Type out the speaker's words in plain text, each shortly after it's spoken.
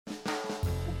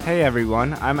Hey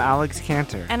everyone, I'm Alex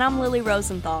Cantor. And I'm Lily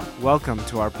Rosenthal. Welcome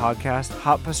to our podcast,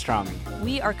 Hot Pastrami.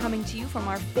 We are coming to you from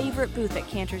our favorite booth at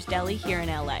Cantor's Deli here in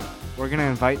LA. We're going to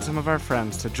invite some of our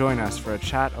friends to join us for a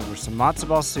chat over some matzo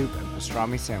ball soup and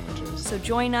pastrami sandwiches. So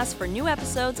join us for new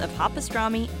episodes of Hot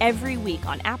Pastrami every week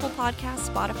on Apple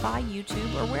Podcasts, Spotify,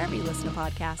 YouTube, or wherever you listen to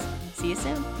podcasts. See you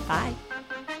soon. Bye.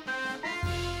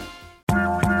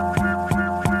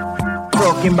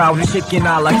 Talking about chicken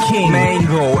a la king,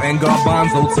 mango and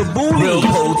garbanzo tabbouleh,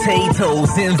 grilled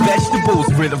potatoes and vegetables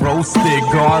with roasted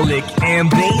garlic and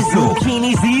basil,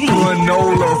 zucchini ziti,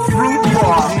 granola fruit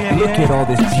bar. Look at all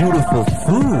this beautiful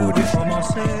food.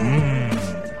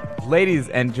 Ladies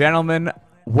and gentlemen,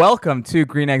 welcome to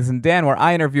Green Eggs and Dan, where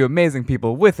I interview amazing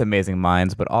people with amazing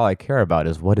minds, but all I care about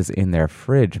is what is in their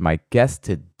fridge. My guest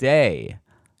today,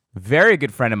 very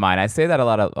good friend of mine. I say that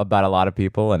about a lot of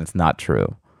people, and it's not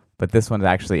true. But this one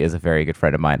actually is a very good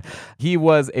friend of mine. He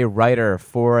was a writer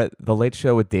for The Late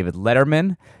Show with David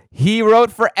Letterman. He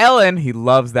wrote for Ellen. He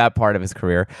loves that part of his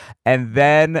career. And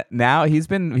then now he's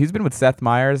been with Seth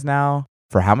Meyers now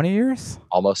for how many years?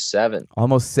 Almost 7.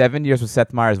 Almost 7 years with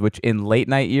Seth Meyers, which in late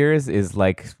night years is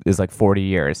like 40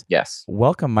 years. Yes.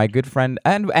 Welcome, my good friend.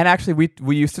 And actually,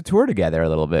 we used to tour together a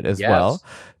little bit as well.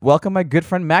 Welcome, my good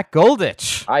friend, Matt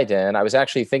Goldich. Hi, Dan. I was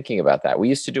actually thinking about that. We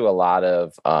used to do a lot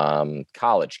of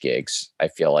college gigs, I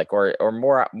feel like, or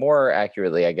more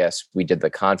accurately, I guess, we did the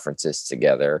conferences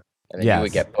together. And then you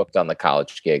would get booked on the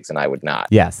college gigs, and I would not.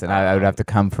 Yes, and I would have to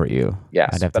come for you.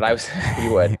 Yes, but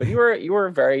you would. But you were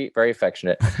very, very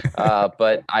affectionate.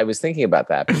 But I was thinking about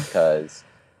that because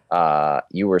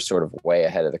you were sort of way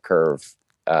ahead of the curve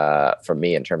from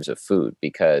me in terms of food.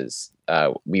 Because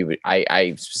I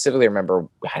specifically remember,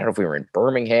 I don't know if we were in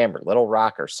Birmingham or Little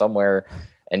Rock or somewhere,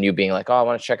 and you being like, "Oh, I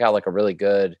want to check out like a really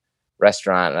good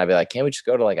restaurant," and I'd be like, "Can't we just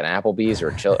go to like an Applebee's or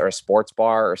a sports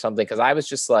bar or something?" Because I was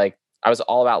just like, I was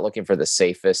all about looking for the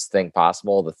safest thing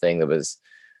possible, the thing that was,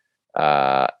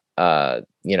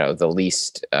 the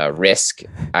least risk.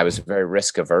 I was very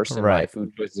risk averse in my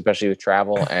food choices, especially with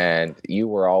travel. And you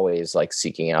were always like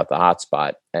seeking out the hot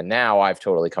spot. And now I've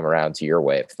totally come around to your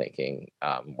way of thinking,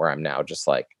 where I'm now just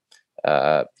like,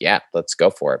 let's go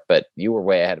for it. But you were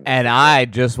way ahead of me. And I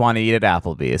just want to eat at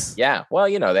Applebee's. Yeah. Well,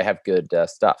 they have good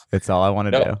stuff. That's all I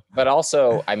want to do. But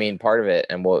also, I mean, part of it,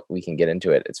 and we can get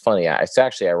into it. It's funny. It's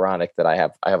actually ironic that I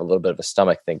have a little bit of a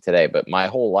stomach thing today, but my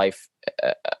whole life,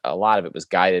 a lot of it was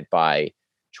guided by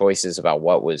choices about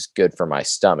what was good for my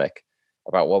stomach,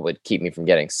 about what would keep me from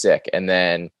getting sick. And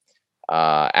then,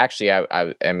 actually,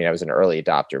 I was an early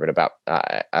adopter, but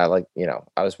I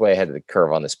was way ahead of the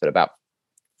curve on this, but about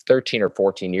 13 or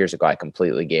 14 years ago, I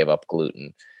completely gave up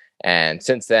gluten. And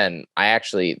since then, I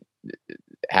actually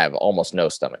have almost no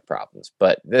stomach problems.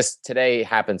 But this today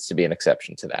happens to be an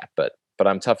exception to that. But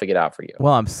I'm tough to get out for you.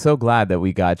 Well, I'm so glad that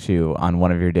we got you on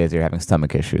one of your days you're having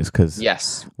stomach issues, because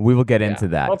we will get into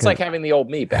that. Well, it's like having the old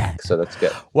me back, so that's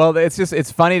good. Well,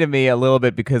 it's funny to me a little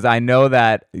bit because I know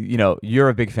that, you're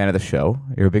a big fan of the show.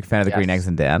 You're a big fan of the Green Eggs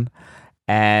and Dan.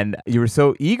 And you were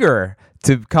so eager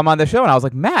to come on the show. And I was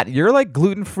like, Matt, you're like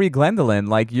gluten-free Glendolyn.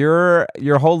 Like your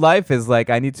whole life is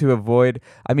like, I need to avoid.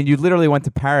 I mean, you literally went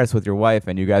to Paris with your wife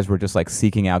and you guys were just like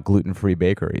seeking out gluten-free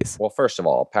bakeries. Well, first of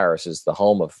all, Paris is the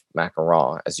home of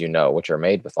macarons, as you know, which are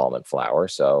made with almond flour.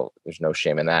 So there's no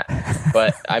shame in that.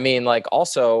 But I mean, like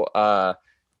also, I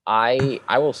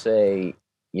will say,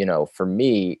 for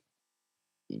me,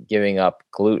 giving up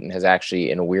gluten has actually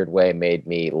in a weird way made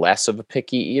me less of a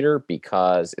picky eater,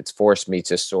 because it's forced me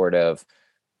to sort of,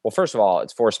 well, first of all,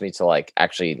 it's forced me to like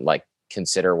actually like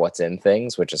consider what's in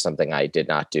things, which is something I did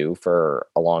not do for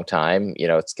a long time.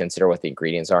 It's consider what the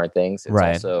ingredients are in things.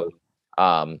 It's also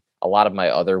a lot of my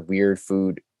other weird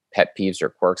food pet peeves or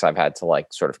quirks I've had to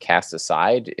like sort of cast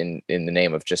aside in the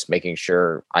name of just making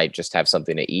sure I just have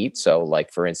something to eat. So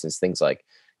like, for instance, things like,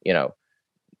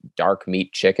 dark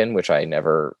meat chicken, which I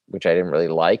didn't really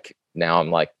like. Now I'm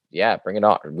like, yeah, bring it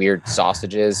on. Weird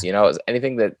sausages,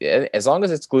 anything that, as long as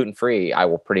it's gluten-free, I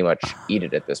will pretty much eat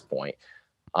it at this point.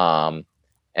 And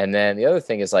then the other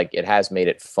thing is like, it has made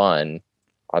it fun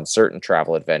on certain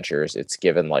travel adventures. It's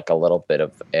given like a little bit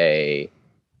of a,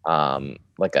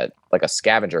 like a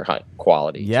scavenger hunt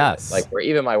quality. Yes. Like where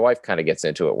even my wife kind of gets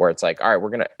into it, where it's like, all right,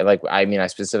 we're going to like, I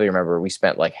specifically remember we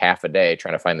spent like half a day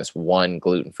trying to find this one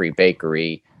gluten-free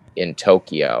bakery in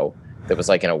Tokyo that was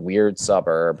like in a weird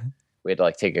suburb. We had to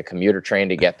like take a commuter train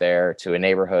to get there to a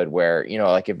neighborhood where,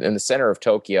 like if in the center of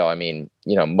Tokyo, I mean,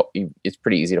 it's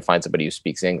pretty easy to find somebody who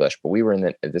speaks English, but we were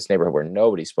in this neighborhood where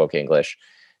nobody spoke English.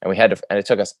 and and it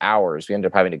took us hours. We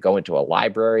ended up having to go into a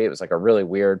library. It was like a really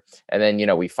weird. And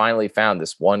then, we finally found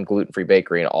this one gluten-free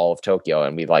bakery in all of Tokyo,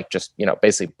 and we like just,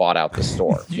 basically bought out the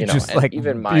store. You know, just and like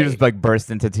even you just like burst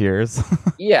into tears.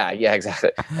 yeah,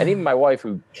 exactly. And even my wife,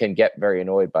 who can get very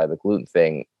annoyed by the gluten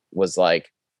thing, was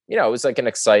like, it was like an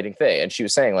exciting thing. And she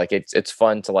was saying like it's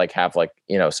fun to like have like,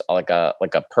 like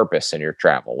a purpose in your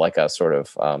travel, like a sort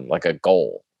of like a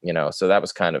goal, So that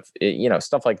was kind of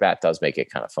stuff like that does make it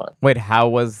kind of fun. Wait, how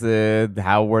were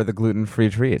the gluten-free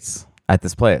treats at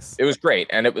this place? It was great,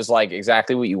 and it was like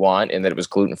exactly what you want, in that it was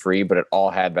gluten-free, but it all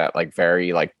had that like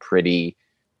very like pretty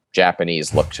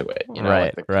Japanese look to it,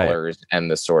 like the colors and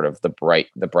the sort of the bright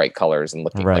colors and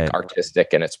looking like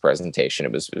artistic in its presentation.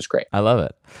 It was great. I love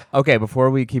it. Okay, before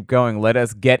we keep going, let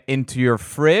us get into your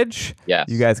fridge. Yes.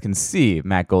 You guys can see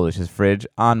Matt Goldich's fridge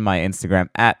on my Instagram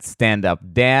at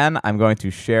StandUpDan. I'm going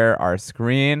to share our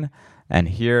screen, and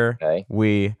here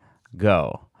we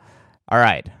go. All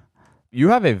right. You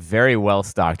have a very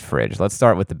well-stocked fridge. Let's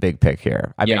start with the big pick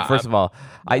here. I mean, first of all,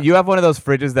 you have one of those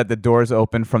fridges that the doors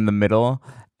open from the middle,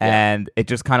 and it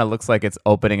just kind of looks like it's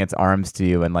opening its arms to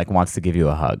you and like wants to give you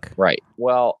a hug. Right.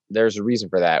 Well, there's a reason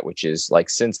for that, which is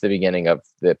like since the beginning of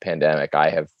the pandemic,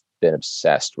 I have been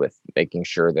obsessed with making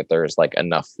sure that there's like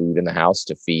enough food in the house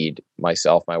to feed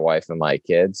myself, my wife, and my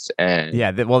kids. And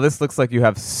well, this looks like you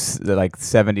have like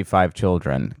 75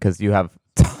 children because you have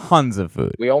tons of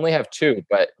food. We only have 2,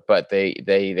 but they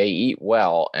eat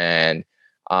well. And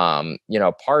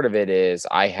part of it is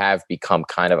I have become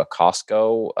kind of a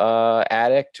Costco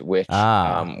addict, which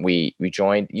we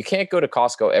joined. You can't go to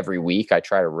Costco every week. I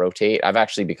try to rotate. I've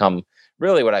actually become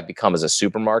really what I've become is a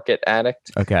supermarket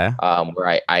addict. Okay.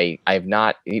 Where I've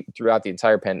not throughout the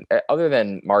entire other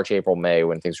than March, April, May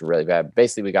when things were really bad.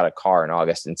 Basically, we got a car in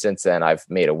August, and since then I've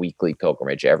made a weekly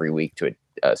pilgrimage every week to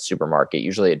a supermarket,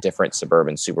 usually a different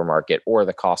suburban supermarket or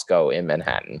the Costco in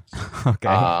Manhattan.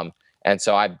 Okay. And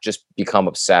so I've just become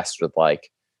obsessed with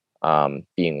like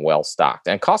being well stocked.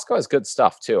 And Costco has good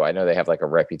stuff too. I know they have like a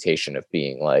reputation of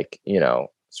being like,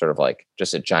 sort of like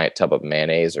just a giant tub of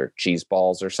mayonnaise or cheese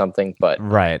balls or something. But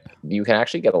you can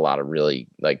actually get a lot of really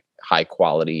like high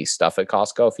quality stuff at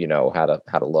Costco if you know how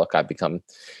to look. I've become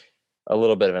a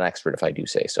little bit of an expert, if I do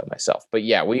say so myself. But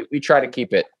yeah, we try to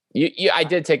keep it. I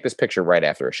did take this picture right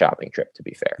after a shopping trip, to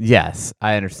be fair. Yes,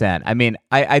 I understand. I mean,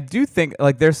 I do think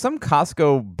like there's some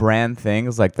Costco brand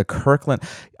things like the Kirkland.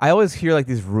 I always hear like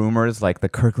these rumors like the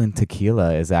Kirkland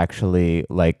tequila is actually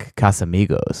like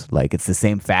Casamigos. Like it's the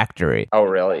same factory. Oh,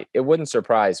 really? It wouldn't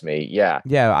surprise me. Yeah.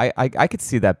 Yeah, I could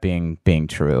see that being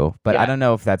true, but I don't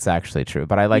know if that's actually true.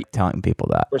 But I like telling people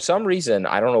that. For some reason,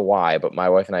 I don't know why, but my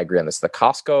wife and I agree on this. The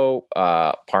Costco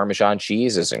Parmesan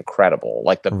cheese is incredible.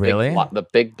 Like the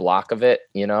big block of it,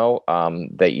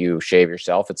 that you shave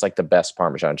yourself. It's like the best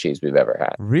Parmesan cheese we've ever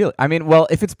had. Really? I mean, well,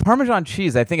 if it's Parmesan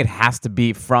cheese, I think it has to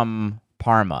be from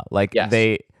Parma. Like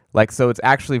so it's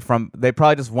actually they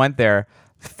probably just went there,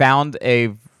 found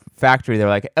a factory. They're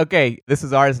like, okay, this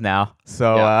is ours now.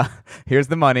 So here's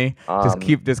the money. Just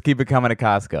keep it coming to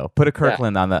Costco. Put a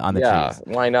Kirkland on the cheese.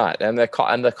 Why not? And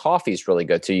the coffee's really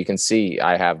good too. You can see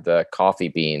I have the coffee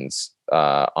beans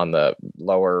on the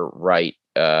lower right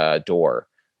door.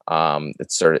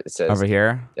 It says over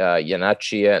here,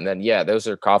 Yanachia, and then those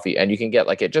are coffee, and you can get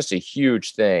like just a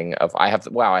huge thing of. I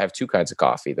have 2 kinds of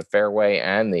coffee: the Fairway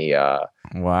and the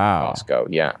Costco.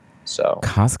 Yeah, so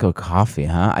Costco coffee,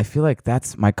 huh? I feel like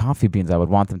that's my coffee beans. I would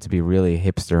want them to be really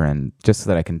hipster, and just so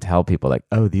that I can tell people like,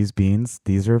 oh, these beans,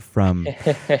 these are from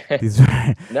these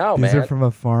are from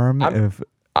a farm.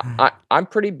 I'm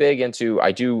pretty big into.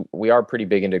 We are pretty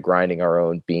big into grinding our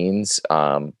own beans,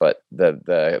 but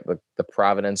the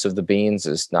provenance of the beans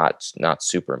is not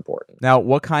super important. Now,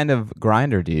 what kind of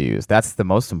grinder do you use? That's the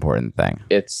most important thing.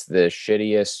 It's the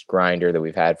shittiest grinder that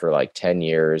we've had for like 10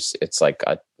 years. It's like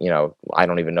I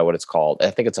don't even know what it's called.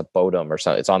 I think it's a Bodum or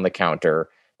something. It's on the counter.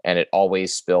 And it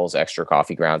always spills extra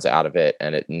coffee grounds out of it,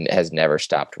 and it has never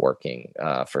stopped working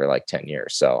for like 10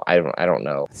 years. So I don't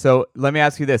know. So let me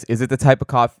ask you this: is it the type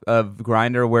of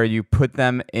grinder where you put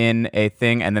them in a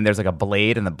thing, and then there's like a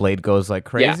blade, and the blade goes like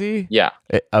crazy? Yeah.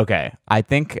 Okay. I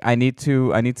think I need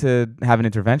to have an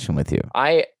intervention with you.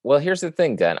 Well, here's the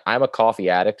thing, Dan. I'm a coffee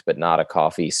addict, but not a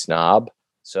coffee snob.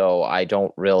 So I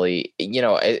don't really,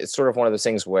 it's sort of one of those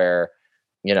things where.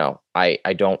 I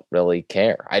don't really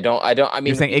care. I mean,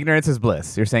 you're saying ignorance is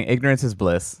bliss.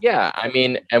 Yeah. I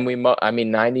mean, and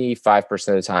 95%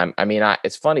 of the time, I mean,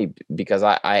 it's funny because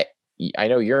I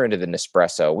know you're into the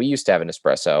Nespresso. We used to have a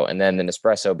Nespresso, and then the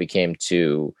Nespresso became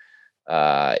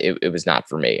it was not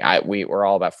for me. We're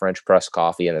all about French press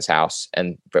coffee in this house,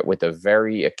 but with a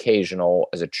very occasional,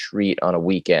 as a treat on a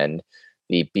weekend,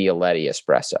 the Bialetti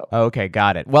espresso. Okay,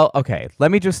 got it. Well, okay. Let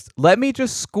me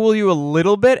just school you a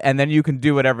little bit, and then you can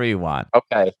do whatever you want.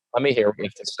 Okay, let me hear what you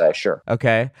have to say. Sure.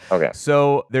 Okay. Okay.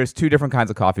 So there's two different kinds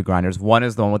of coffee grinders. One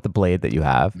is the one with the blade that you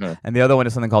have, and the other one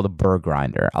is something called a burr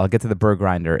grinder. I'll get to the burr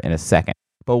grinder in a second.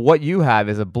 But what you have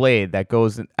is a blade that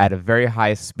goes at a very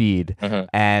high speed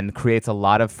and creates a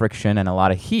lot of friction and a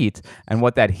lot of heat. And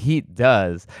what that heat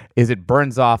does is it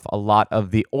burns off a lot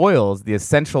of the oils, the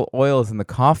essential oils in the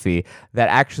coffee that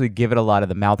actually give it a lot of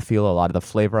the mouthfeel, a lot of the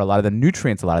flavor, a lot of the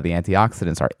nutrients, a lot of the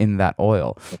antioxidants are in that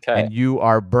oil. Okay. And you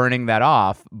are burning that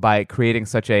off by creating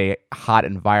such a hot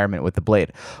environment with the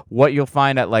blade. What you'll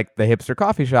find at like the hipster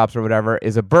coffee shops or whatever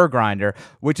is a burr grinder,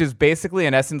 which is basically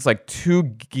in essence like two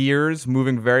gears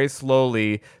moving very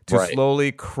slowly to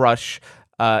slowly crush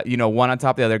one on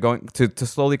top of the other, going to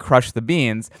slowly crush the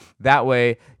beans. That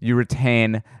way you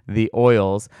retain the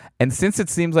oils. And since it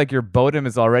seems like your Bodum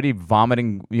is already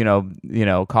vomiting,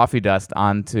 coffee dust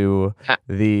onto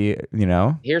the.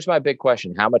 Here's my big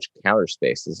question. How much counter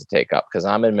space does it take up? Because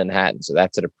I'm in Manhattan, so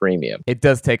that's at a premium. It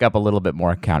does take up a little bit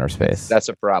more counter space. That's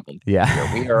a problem.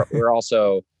 Yeah. We're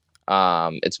also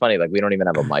it's funny, like we don't even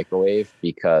have a microwave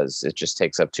because it just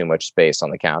takes up too much space on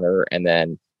the counter. And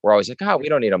then we're always like, oh, we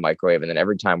don't need a microwave. And then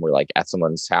every time we're like at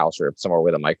someone's house or somewhere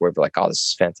with a microwave, we're like, oh, this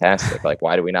is fantastic. Like,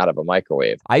 why do we not have a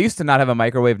microwave? I used to not have a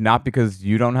microwave, not because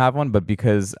you don't have one, but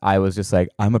because I was just like,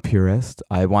 I'm a purist.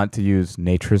 I want to use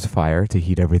nature's fire to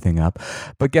heat everything up.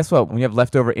 But guess what? When you have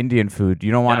leftover Indian food,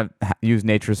 you don't want to use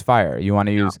nature's fire. You want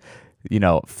to use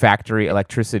factory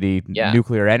electricity,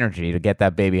 nuclear energy to get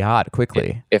that baby hot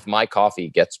quickly. If my coffee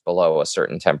gets below a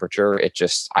certain temperature,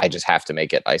 I just have to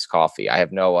make it iced coffee. I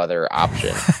have no other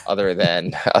option other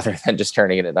than just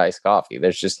turning it into iced coffee.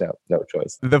 There's just no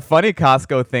choice. The funny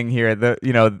Costco thing here,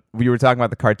 we were talking about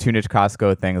the cartoonish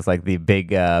Costco things like the big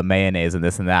mayonnaise and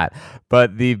this and that,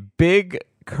 but the big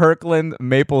Kirkland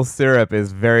maple syrup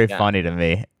is very funny to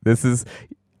me. This is.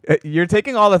 You're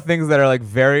taking all the things that are like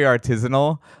very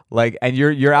artisanal, like, and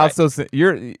you're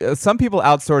outsourcing. Some people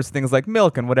outsource things like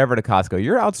milk and whatever to Costco.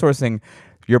 You're outsourcing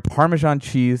your Parmesan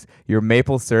cheese, your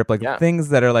maple syrup, like things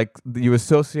that are like you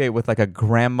associate with like a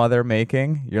grandmother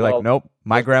making. You're like, nope,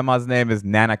 my grandma's name is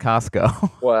Nana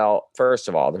Costco. Well, first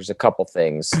of all, there's a couple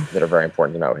things that are very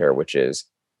important to know here, which is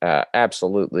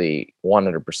absolutely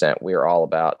 100%. We are all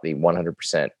about the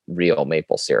 100% real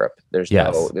maple syrup. There's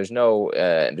no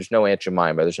Aunt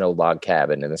Jemima. There's no log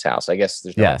cabin in this house. I guess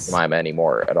there's no Aunt Jemima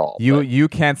anymore at all. You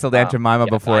canceled Aunt Jemima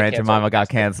before Aunt Jemima got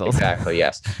canceled. Exactly.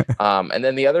 Yes. And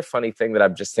then the other funny thing that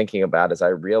I'm just thinking about is I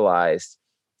realized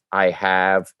I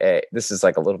have this is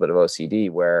like a little bit of OCD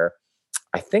where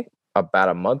I think about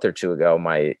a month or two ago,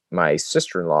 my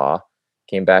sister-in-law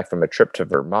came back from a trip to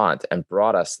Vermont and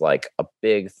brought us like a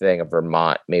big thing of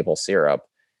Vermont maple syrup.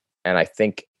 And I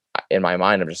think in my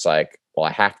mind, I'm just like, well,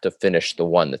 I have to finish the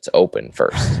one that's open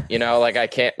first.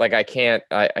 I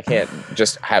can't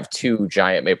just have two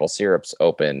giant maple syrups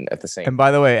open at the same time. And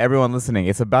by the way, everyone listening,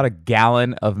 it's about a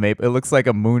gallon of maple. It looks like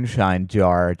a moonshine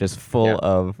jar just full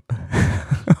of.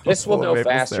 This will go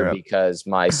faster because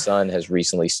my son has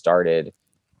recently started.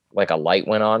 Like a light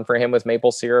went on for him with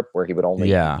maple syrup where he would only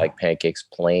eat like pancakes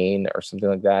plain or something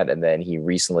like that. And then he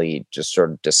recently just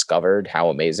sort of discovered how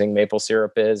amazing maple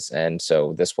syrup is. And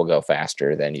so this will go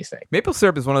faster than you think. Maple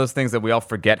syrup is one of those things that we all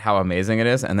forget how amazing it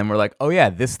is. And then we're like, oh yeah,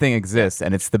 this thing exists.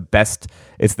 And it's the best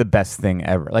thing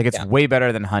ever. Like it's way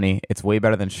better than honey. It's way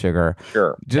better than sugar.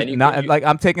 Sure. Just like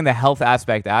I'm taking the health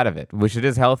aspect out of it, which it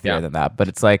is healthier than that. But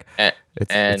it's like,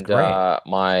 it's great.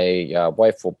 My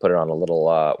wife will put it on a little,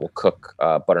 we'll cook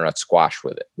butternut squash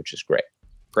with it, which is great.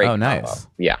 Great. Oh, nice.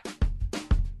 Yeah.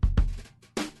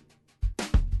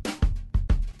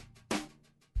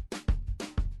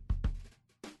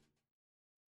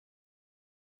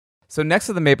 So next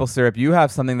to the maple syrup, you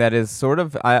have something that is sort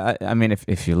of, I mean,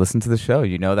 if you listen to the show,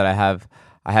 you know that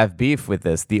I have beef with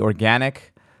this. The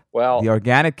organic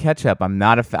ketchup. I'm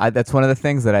not that's one of the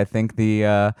things that I think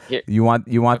you want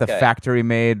the factory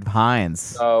made Heinz.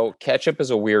 So ketchup is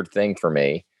a weird thing for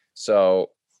me. So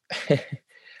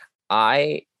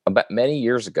about many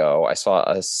years ago, I saw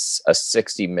a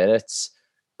 60 Minutes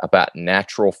about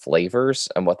natural flavors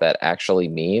and what that actually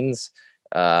means.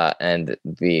 And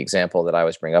the example that I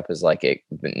always bring up is like a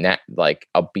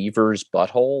beaver's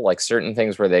butthole, like certain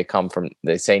things where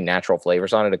they say natural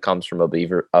flavors on it. It comes from a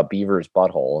beaver's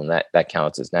butthole, and that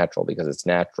counts as natural because it's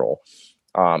natural.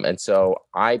 And so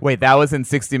wait, that was in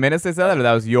 60 Minutes they said that, or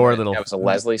that was your little? That was a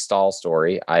Leslie Stahl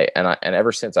story. And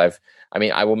ever since I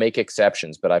will make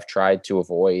exceptions, but I've tried to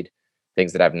avoid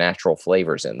things that have natural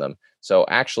flavors in them. So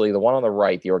actually, the one on the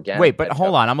right, the organic. Wait, but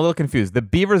hold on. I'm a little confused. The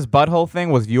beaver's butthole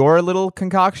thing was your little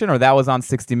concoction, or that was on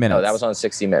 60 Minutes? No, that was on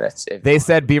 60 Minutes. They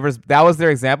said beavers. That was their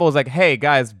example. It was like, hey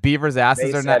guys, beavers'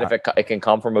 asses They are said not. if it can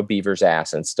come from a beaver's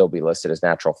ass and still be listed as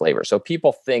natural flavor. So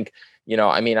people think,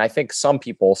 I think some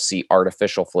people see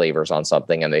artificial flavors on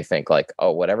something and they think like,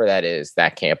 oh, whatever that is,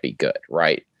 that can't be good,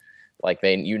 right? Like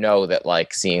that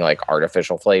like seeing like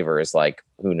artificial flavor is like,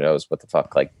 who knows what the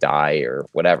fuck, like dye or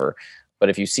whatever. But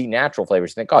if you see natural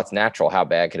flavors, you think, oh, it's natural. How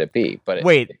bad could it be? But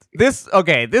this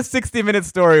 60-minute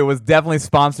story was definitely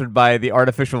sponsored by the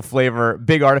artificial flavor,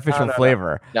 big artificial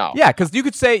flavor. No. Yeah, because you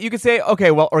could say,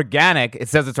 okay, well, organic. It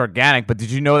says it's organic, but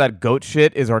did you know that goat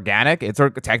shit is organic?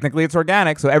 Technically it's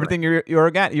organic. So everything you're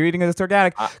eating that's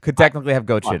organic could technically have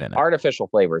goat shit in it. Artificial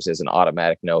flavors is an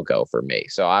automatic no-go for me.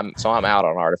 So I'm out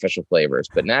on artificial flavors,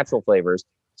 but natural flavors.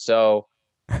 So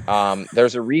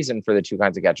there's a reason for the two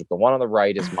kinds of ketchup. The one on the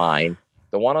right is mine.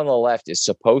 The one on the left is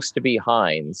supposed to be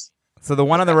Heinz. So the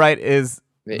one on the right is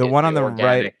the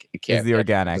organic.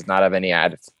 Does not have any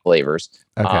added flavors.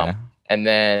 Okay. And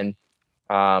then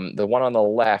the one on the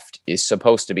left is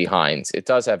supposed to be Heinz. It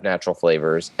does have natural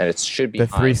flavors, and it should be the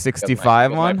Heinz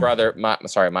 365 one.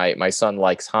 My son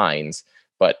likes Heinz,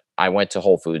 but I went to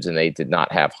Whole Foods and they did not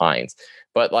have Heinz.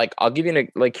 But like, I'll give you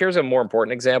here's a more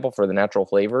important example for the natural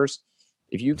flavors.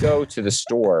 If you go to the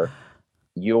store,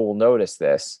 you'll notice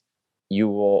this.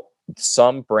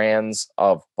 Some brands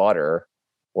of butter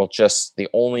will the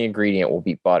only ingredient will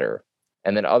be butter.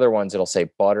 And then other ones, it'll say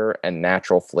butter and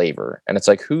natural flavor. And it's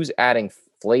like, who's adding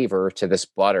flavor to this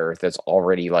butter that's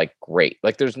already like great?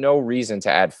 Like there's no reason to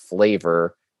add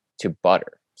flavor to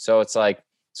butter. So it's like,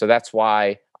 so that's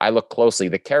why I look closely.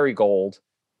 The Kerrygold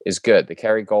is good. The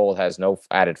Kerrygold has no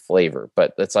added flavor,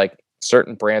 but it's like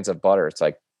certain brands of butter. It's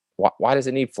like, why does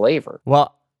it need flavor?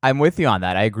 Well, I'm with you on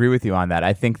that. I agree with you on that.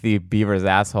 I think the beaver's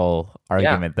asshole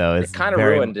argument, though, is kind of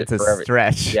ruined it. It's a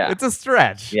stretch. Yeah, it's a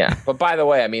stretch. Yeah, but by the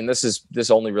way, I mean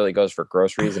this only really goes for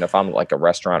groceries. And if I'm like a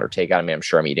restaurant or takeout, I mean I'm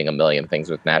sure I'm eating a million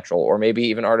things with natural or maybe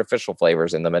even artificial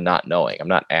flavors in them and not knowing. I'm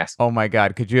not asking. Oh my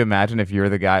God, could you imagine if you're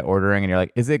the guy ordering and you're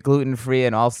like, is it gluten free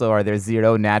and also are there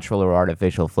zero natural or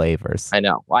artificial flavors? I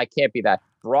know. Well, I can't be that.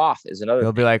 Broth is another.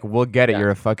 They'll be like, we'll get it.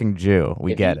 You're a fucking Jew.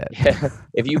 We get it.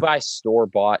 If you buy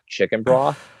store-bought chicken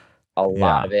broth, a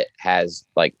lot of it has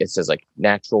like it says like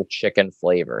natural chicken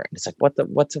flavor, and it's like what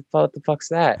the fuck's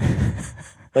that?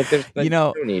 Like there's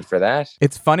no need for that.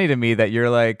 It's funny to me that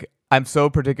you're like, I'm so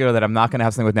particular that I'm not gonna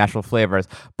have something with natural flavors,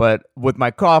 but with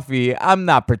my coffee, I'm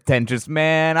not pretentious,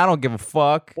 man. I don't give a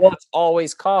fuck. Well, it's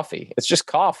always coffee. It's just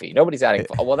coffee. Nobody's adding.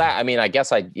 Well, that I mean, I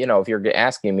guess if you're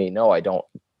asking me, no, I don't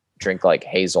drink like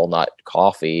hazelnut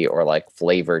coffee or like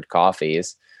flavored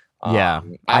coffees. I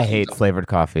hate flavored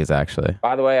coffees actually.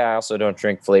 By the way, I also don't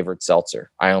drink flavored seltzer.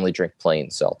 I only drink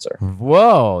plain seltzer.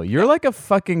 Whoa, you're like a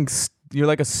fucking you're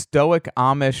like a stoic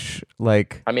Amish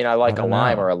like. I mean, I like a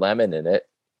lime or a lemon in it,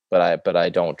 but I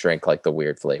don't drink like the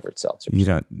weird flavored seltzer. You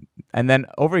don't. And then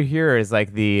over here is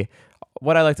like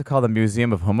what I like to call the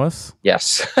Museum of Hummus.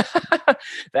 Yes.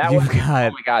 Oh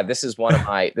my God, this is one of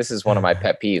my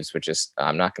pet peeves, which is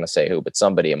I'm not going to say who, but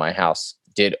somebody in my house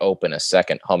did open a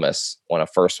second hummus when a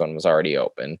first one was already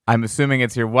open. I'm assuming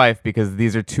it's your wife because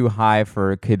these are too high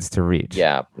for kids to reach.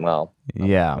 Yeah, well, I'm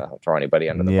not gonna throw anybody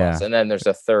under the bus. And then there's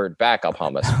a third backup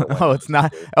hummus.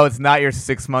 It's not your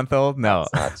 6-month-old? No.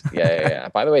 It's not. Yeah.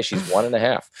 By the way, she's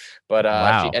 1.5, but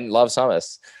wow. She loves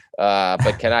hummus.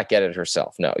 But cannot get it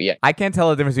herself. No, yeah. I can't tell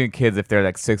the difference between kids if they're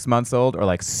like 6 months old or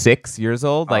like 6 years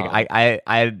old. Like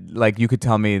I like you could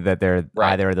tell me that they're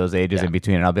either of those ages in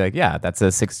between, and I'll be like, yeah, that's a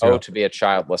 6-year-old. Oh, to be a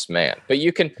childless man. But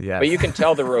you can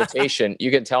tell the rotation. You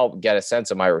can get a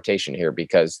sense of my rotation here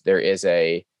because there is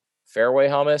a Fairway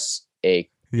hummus, a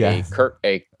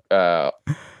Costco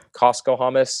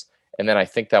hummus. And then I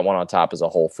think that one on top is a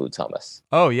Whole Foods hummus.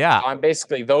 Oh, yeah. So I'm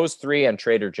basically those three and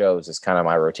Trader Joe's is kind of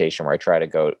my rotation where I try to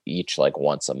go each like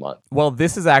once a month. Well,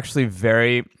 this is actually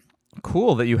very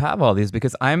cool that you have all these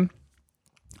because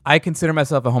I consider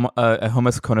myself a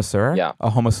hummus connoisseur. Yeah. A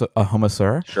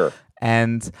hummuseur. Sure.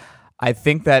 And I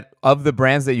think that of the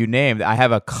brands that you named, I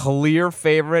have a clear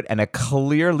favorite and a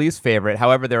clear least favorite.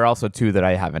 However, there are also two that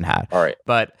I haven't had. All right.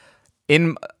 But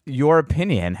in your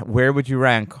opinion, where would you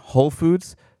rank Whole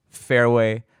Foods,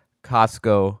 Fairway,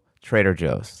 Costco, Trader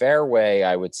Joe's? Fairway,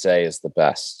 I would say, is the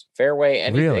best. Fairway,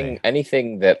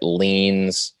 anything that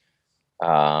leans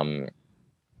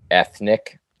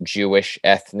ethnic, Jewish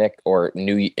ethnic, or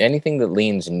anything that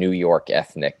leans New York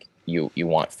ethnic you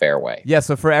want Fairway. Yeah,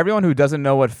 so for everyone who doesn't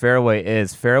know what Fairway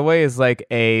is like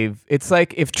it's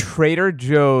like if Trader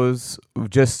Joe's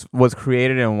just was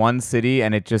created in one city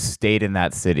and it just stayed in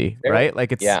that city, right?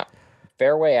 Like it's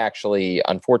Fairway actually,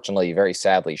 unfortunately, very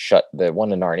sadly, shut the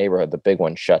one in our neighborhood. The big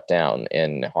one shut down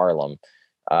in Harlem,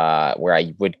 where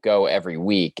I would go every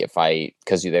week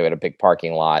because they had a big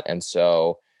parking lot, and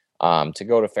so. To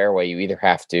go to Fairway, you either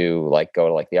have to like go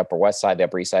to like the Upper West Side, the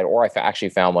Upper East Side, or I actually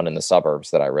found one in the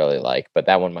suburbs that I really like, but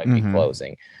that one might be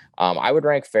closing. I would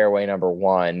rank Fairway number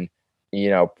one. You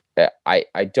know, I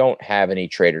don't have any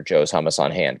Trader Joe's hummus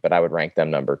on hand, but I would rank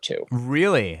them number two.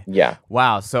 Really? Yeah.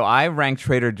 Wow. So I rank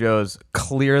Trader Joe's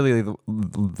clearly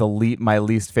my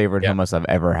least favorite hummus I've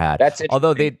ever had. That's it.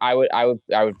 Although I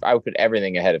would put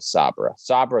everything ahead of Sabra.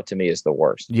 Sabra to me is the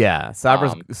worst. Yeah,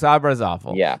 Sabra's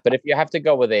awful. Yeah, but if you have to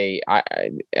go with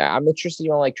I'm interested you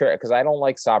don't like Trader because I don't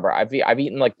like Sabra. I've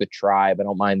eaten like the Tribe. I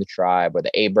don't mind the Tribe, or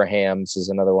the Abrahams is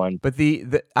another one. But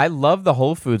I love the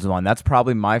Whole Foods one. That's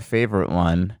probably my favorite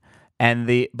one.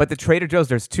 But the Trader Joe's,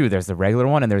 there's two. There's the regular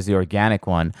one and there's the organic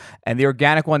one. And the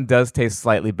organic one does taste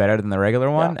slightly better than the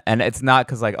regular one. Yeah. And it's not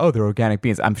because like, oh, they're organic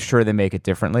beans. I'm sure they make it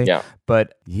differently. Yeah.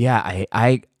 But yeah,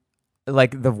 I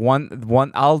like the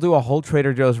one. I'll do a whole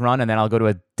Trader Joe's run and then I'll go to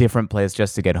a different place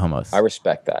just to get hummus. I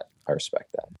respect that.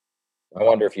 I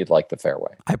wonder if you'd like the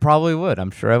Fairway. I probably would. I'm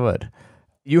sure I would.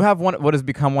 You have what has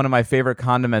become one of my favorite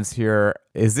condiments here.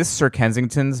 Is this Sir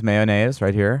Kensington's mayonnaise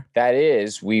right here? That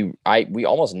is. We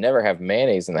almost never have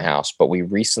mayonnaise in the house, but we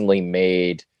recently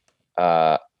made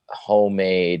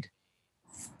homemade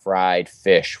fried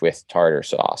fish with tartar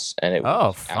sauce, and it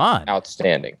was fun,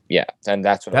 outstanding. Yeah, and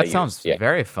that's what that sounds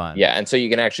very fun. Yeah, and so you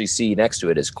can actually see next to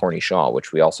it is Cornichon,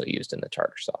 which we also used in the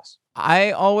tartar sauce.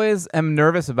 I always am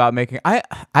nervous about making.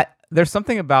 There's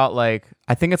something about like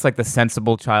I think it's like the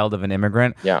sensible child of an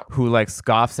immigrant who like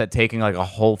scoffs at taking like a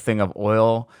whole thing of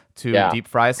oil to deep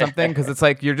fry something because it's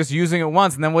like you're just using it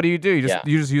once and then what do? You just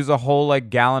use a whole like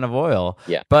gallon of oil.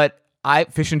 Yeah. But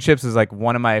fish and chips is like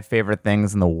one of my favorite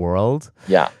things in the world.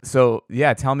 Yeah. So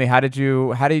yeah, tell me how did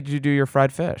you do your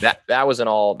fried fish? That was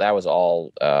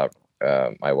all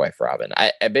my wife Robin.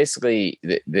 I basically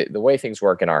the way things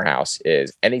work in our house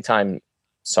is anytime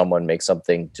someone makes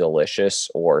something delicious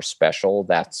or special,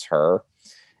 that's her.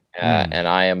 And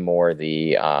I am more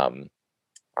I'm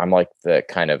like the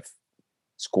kind of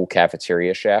school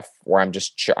cafeteria chef where I'm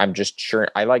just churn.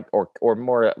 I like, or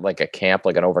more like a camp,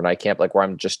 like an overnight camp, like where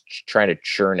I'm just trying to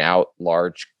churn out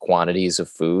large quantities of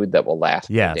food that will last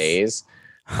for days.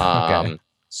 Okay.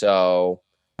 So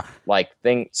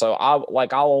I'll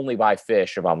only buy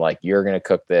fish if I'm like, you're going to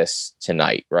cook this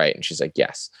tonight. Right. And she's like,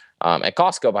 yes. At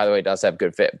Costco, by the way, does have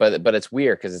good fit, but it's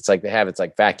weird because it's like it's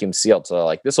like vacuum sealed. So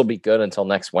like, this will be good until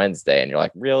next Wednesday. And you're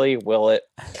like, really? Will it?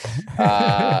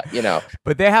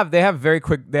 But they have they have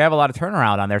a lot of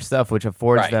turnaround on their stuff, which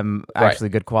affords them actually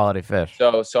good quality fish.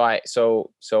 So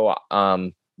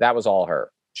that was all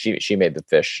her. She made the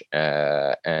fish,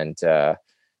 and that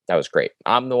was great.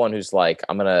 I'm the one who's like,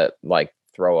 I'm going to like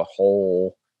throw a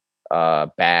whole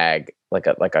bag, like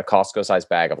a Costco sized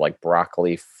bag of like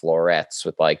broccoli florets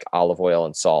with like olive oil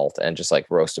and salt and just like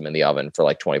roast them in the oven for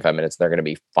like 25 minutes. They're going to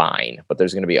be fine, but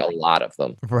there's going to be a lot of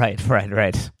them. Right.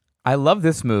 I love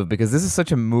this move because this is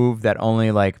such a move that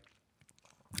only like,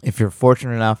 if you're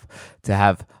fortunate enough to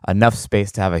have enough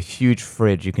space to have a huge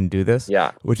fridge, you can do this.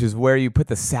 Yeah. Which is where you put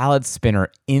the salad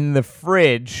spinner in the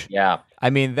fridge. Yeah. I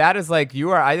mean, that is like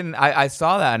I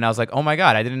saw that and I was like, oh my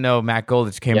God, I didn't know Matt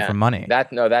Goldich came from money.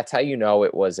 That's how you know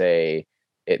it was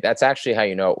that's actually how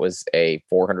you know it was a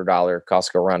 $400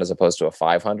 Costco run as opposed to a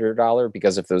 $500,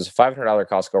 because if there was a $500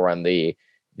 Costco run,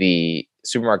 the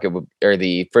supermarket or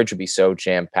the fridge would be so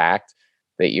jam packed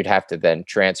that you'd have to then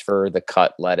transfer the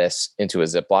cut lettuce into a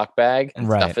Ziploc bag and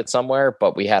stuff it somewhere.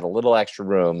 But we had a little extra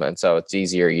room, and so it's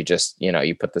easier. You just,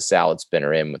 you put the salad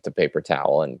spinner in with the paper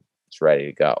towel and it's ready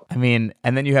to go. I mean,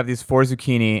 and then you have these 4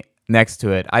 zucchini next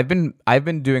to it. I've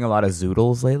been doing a lot of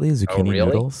zoodles lately, zucchini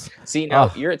noodles. See,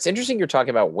 now it's interesting you're talking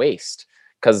about waste,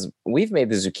 because we've made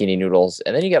the zucchini noodles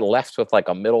and then you get left with like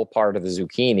a middle part of the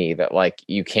zucchini that like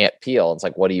you can't peel. It's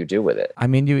like, what do you do with it? I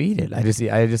mean, you eat it.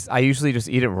 I usually just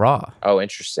eat it raw. Oh,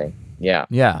 interesting. Yeah.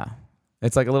 Yeah.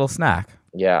 It's like a little snack.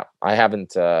 Yeah. I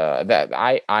haven't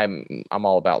I'm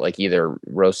all about like either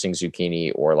roasting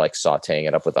zucchini or like sauteing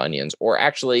it up with onions, or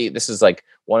actually this is like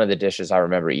one of the dishes I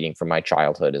remember eating from my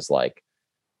childhood is like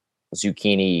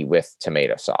zucchini with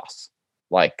tomato sauce.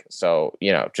 Like, so,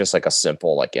 just like a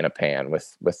simple, like in a pan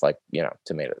with like,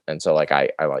 tomato. And so like, I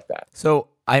like that. So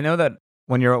I know that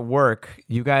when you're at work,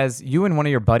 you and one of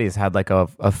your buddies had like a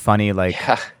funny, like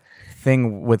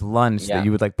thing with lunch that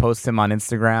you would like post him on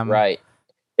Instagram. Right.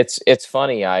 It's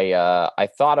funny. I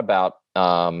thought about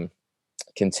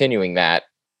continuing that.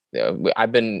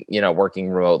 I've been working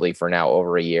remotely for now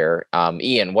over a year.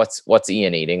 Ian, what's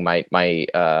Ian eating? My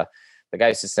the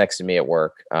guy sits next to me at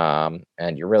work, and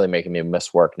you're really making me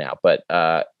miss work now. But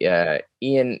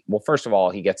Ian, well, first of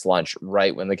all, he gets lunch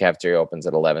right when the cafeteria opens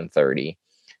at 11:30,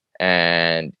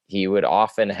 and he would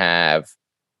often have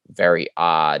very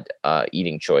odd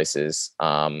eating choices.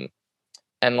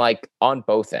 And like on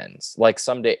both ends, like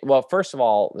someday, well, first of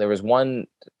all, there was one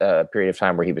period of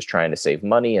time where he was trying to save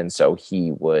money. And so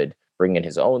he would bring in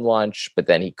his own lunch, but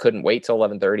then he couldn't wait till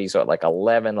 11:30. So at like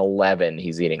 11:11,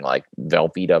 he's eating like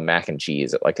Velveeta mac and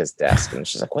cheese at like his desk. And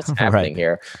it's just like, what's happening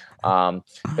here?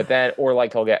 But then, or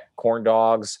like he'll get corn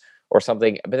dogs or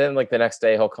something. But then like the next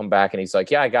day he'll come back and he's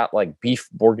like, yeah, I got like beef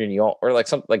bourguignon or like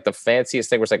something like the fanciest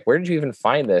thing where it's like, where did you even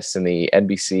find this in the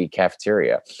NBC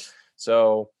cafeteria?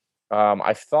 So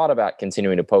I've thought about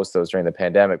continuing to post those during the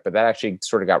pandemic, but that actually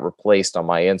sort of got replaced on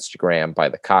my Instagram by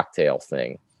the cocktail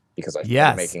thing because I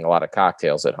started making a lot of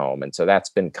cocktails at home. And so that's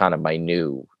been kind of my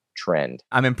new trend.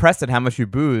 I'm impressed at how much you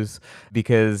booze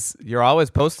because you're always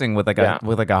posting with like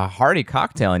a hearty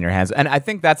cocktail in your hands. And I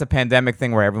think that's a pandemic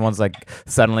thing where everyone's like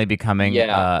suddenly becoming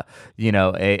an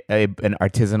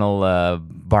artisanal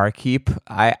barkeep.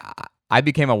 I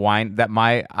became a wine that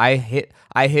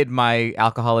I hid my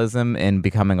alcoholism in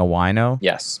becoming a wino.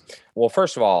 Yes. Well,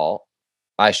 first of all,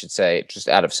 I should say, just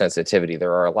out of sensitivity,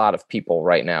 there are a lot of people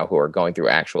right now who are going through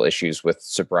actual issues with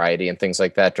sobriety and things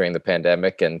like that during the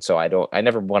pandemic, and so I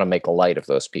never want to make light of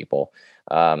those people,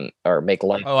 or make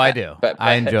light. Oh, I do. But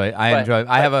I enjoy. But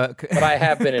I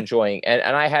have been enjoying,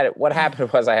 and I had what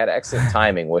happened was I had excellent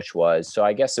timing, which was so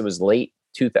I guess it was late.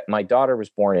 My daughter was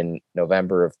born in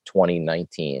November of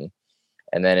 2019.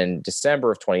 And then in December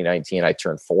of 2019, I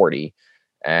turned 40,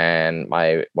 and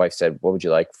my wife said, "What would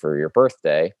you like for your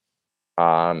birthday?"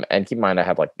 And keep in mind, I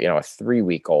have like a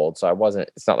 3-week-old, so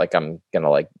it's not like I'm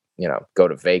gonna go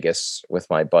to Vegas with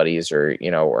my buddies or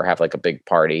have like a big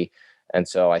party. And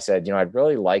so I said, I'd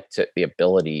really like the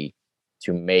ability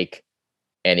to make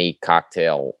any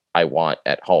cocktail I want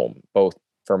at home, both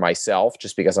for myself,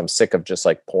 just because I'm sick of just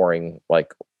like pouring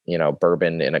like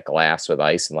bourbon in a glass with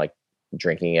ice and like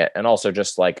drinking it, and also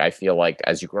just like I feel like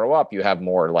as you grow up you have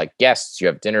more like guests, you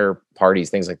have dinner parties,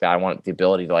 things like that. I want the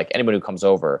ability to like anyone who comes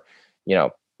over,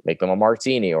 make them a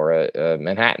martini or a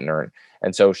Manhattan,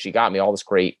 and so she got me all this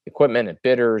great equipment and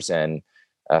bitters and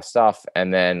stuff.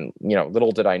 And then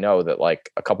little did I know that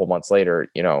like a couple months later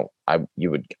I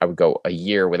would go a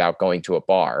year without going to a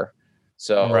bar.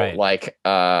 So like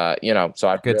so I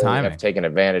really have taken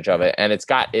advantage of it, and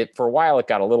for a while it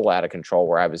got a little out of control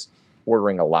where I was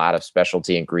ordering a lot of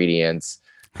specialty ingredients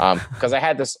because I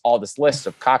had all this list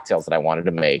of cocktails that I wanted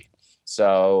to make.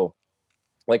 So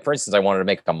like, for instance, I wanted to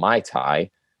make a Mai Tai.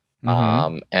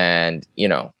 And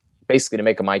basically to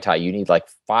make a Mai Tai, you need like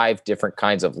 5 different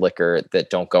kinds of liquor that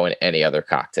don't go in any other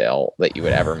cocktail that you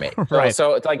would ever make. Right.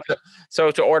 So it's like,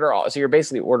 so you're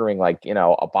basically ordering like,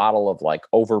 a bottle of like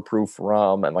overproof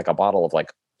rum and like a bottle of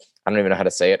like, I don't even know how to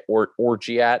say it,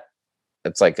 orgeat.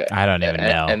 It's like I don't even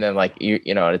know. And then like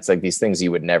it's like these things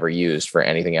you would never use for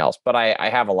anything else. But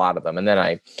I have a lot of them, and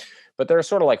then but there are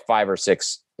sort of like 5 or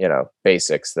 6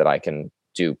 basics that I can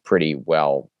do pretty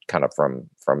well, kind of from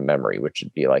memory, which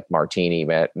would be like martini,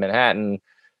 Manhattan,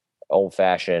 old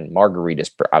fashioned, margarita's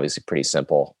obviously pretty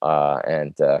simple,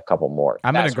 and a couple more.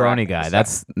 I'm a Negroni guy.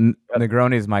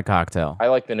 Negroni is my cocktail. I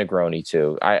like the Negroni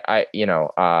too.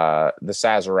 The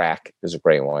Sazerac is a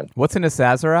great one. What's in a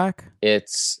Sazerac?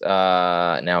 It's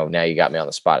now you got me on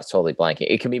the spot. It's totally blanking.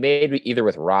 It can be made either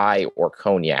with rye or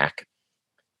cognac,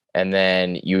 and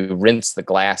then you rinse the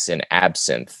glass in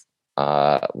absinthe,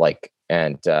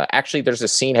 actually, there's a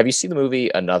scene. Have you seen the movie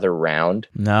Another Round?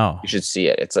 No. You should see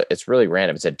it. It's really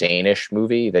random. It's a Danish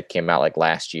movie that came out like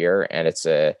last year, and it's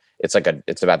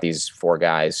about these 4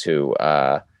 guys who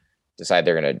decide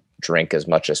they're going to drink as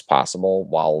much as possible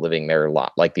while living their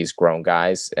lot, like these grown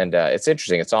guys. And it's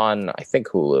interesting. It's on, I think,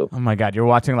 Hulu. Oh my God, you're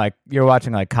watching like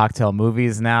cocktail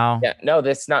movies now? Yeah, no,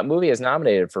 this movie is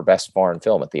nominated for Best Foreign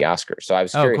Film at the Oscars. So I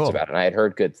was curious about it, and I had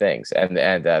heard good things. And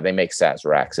they make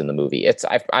Sazeracs in the movie.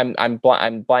 I'm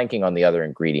blanking on the other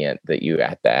ingredient that you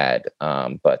have to add.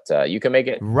 But you can make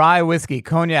it rye whiskey,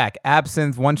 cognac,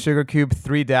 absinthe, 1 sugar cube,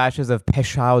 3 dashes of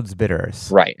Peychaud's bitters.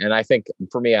 Right, and I think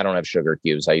for me, I don't have sugar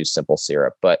cubes. I use simple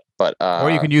syrup, but or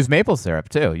you can use maple syrup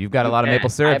too. You've got a lot of maple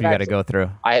syrup you got to go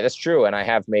through. That's true, and I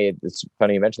have made. It's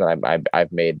funny you mentioned that.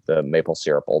 I've made the maple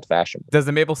syrup old fashioned. Does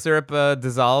the maple syrup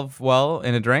dissolve well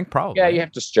in a drink? Probably. Yeah, you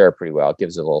have to stir it pretty well. It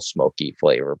gives it a little smoky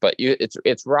flavor. But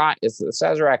it's rye. The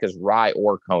Sazerac is rye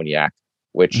or cognac,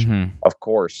 which of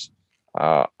course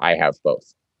I have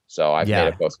both. So I've Yeah.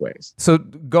 made it both ways. So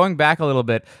going back a little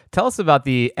bit, tell us about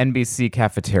the NBC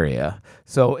cafeteria.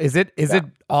 So is it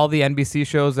all the NBC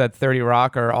shows at 30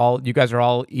 Rock you guys are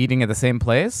all eating at the same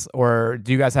place, or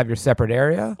do you guys have your separate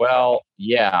area? Well,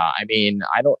 yeah. I mean,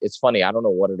 it's funny. I don't know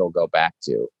what it'll go back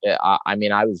to. I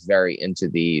mean, I was very into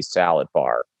the salad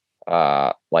bar,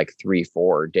 like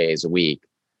 3-4 days a week.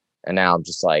 And now I'm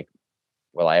just like,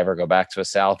 will I ever go back to a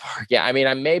salad bar? Yeah. I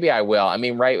mean, maybe I will. I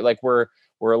mean, right. Like we're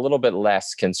a little bit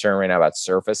less concerned right now about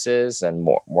surfaces and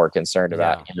more concerned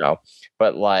about,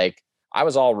 but like I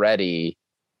was already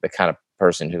the kind of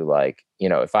person who like,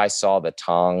 if I saw the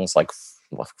tongs, like,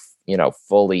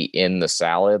 fully in the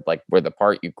salad, like where the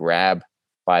part you grab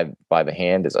by the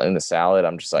hand is in the salad,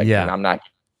 I'm just like, and I'm not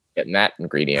getting that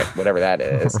ingredient, whatever that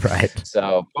is. Right.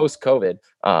 So post COVID,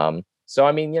 so,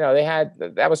 I mean,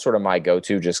 that was sort of my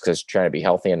go-to just because trying to be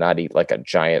healthy and not eat like a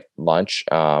giant lunch.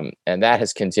 And that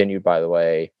has continued, by the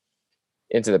way,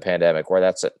 into the pandemic, where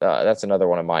that's another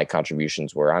one of my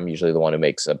contributions where I'm usually the one who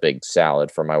makes a big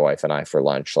salad for my wife and I for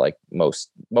lunch, like most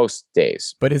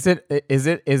days. But is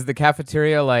the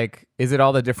cafeteria like, is it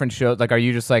all the different shows? Like, are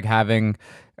you just like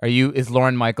is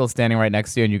Lauren Michaels standing right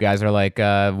next to you and you guys are like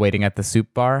waiting at the soup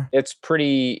bar? It's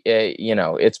pretty,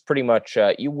 it's pretty much,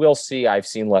 you will see, I've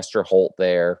seen Lester Holt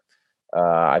there.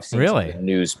 I've seen some of the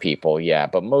news people,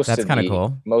 but that's kind of cool.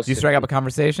 Do you strike up a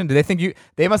conversation? Do they think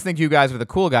they must think you guys are the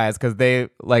cool guys because they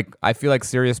like? I feel like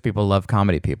serious people love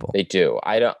comedy people. They do.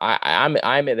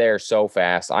 I'm there so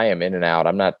fast. I am in and out.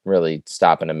 I'm not really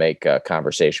stopping to make a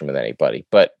conversation with anybody.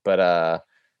 But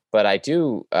I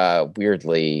do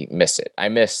weirdly miss it. I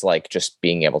miss like just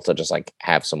being able to just like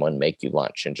have someone make you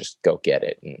lunch and just go get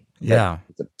it. And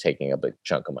it's taking a big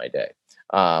chunk of my day.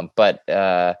 But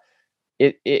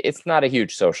it's not a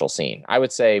huge social scene. I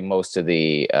would say most of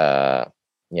the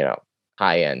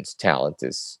high end talent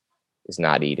is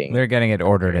not eating. They're getting it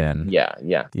ordered in. Yeah.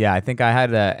 I think I had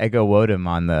Ego Wodum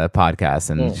on the podcast,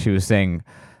 and she was saying,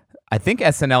 I think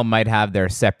SNL might have a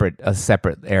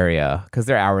separate area because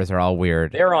their hours are all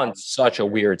weird. They're on such a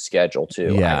weird schedule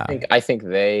too. Yeah. I think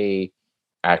they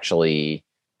actually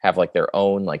have like their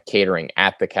own like catering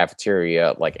at the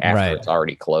cafeteria, like after it's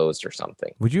already closed or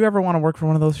something. Would you ever want to work for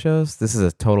one of those shows? This is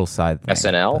a total side thing.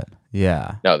 SNL?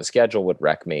 Yeah. No, the schedule would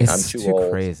wreck me. I'm too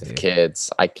old. Crazy. Kids.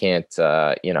 I can't,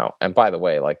 and by the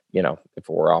way, like, if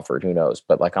we're offered, who knows?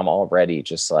 But like, I'm already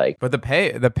just like. But the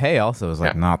pay also is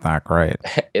like not that great.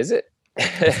 Is it?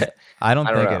 I don't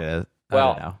think know. it is.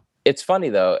 Well, I don't know. It's funny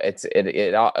though.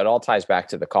 It all ties back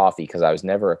to the coffee because I was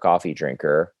never a coffee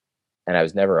drinker. And I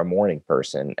was never a morning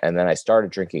person. And then I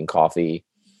started drinking coffee.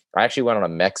 I actually went on a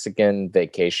Mexican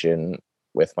vacation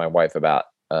with my wife about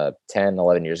 10,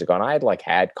 11 years ago. And I had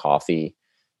had coffee.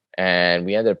 And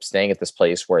we ended up staying at this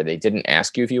place where they didn't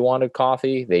ask you if you wanted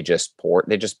coffee. They just poured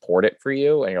it for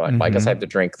you. And you're like, well, I guess I have to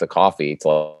drink the coffee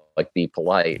to like be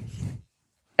polite.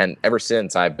 And ever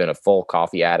since, I've been a full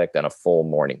coffee addict and a full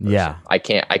morning person. Yeah.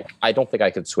 I don't think I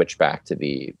could switch back to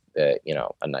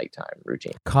a nighttime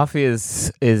routine. Coffee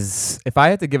is if I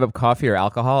had to give up coffee or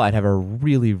alcohol, I'd have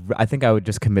I think I would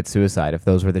just commit suicide if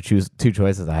those were the two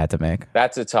choices I had to make.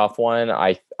 That's a tough one.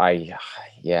 I think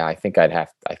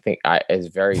it's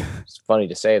very funny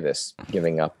to say this,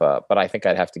 giving up, but I think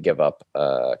I'd have to give up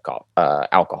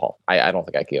alcohol. I don't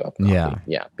think I could give up coffee.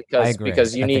 Yeah.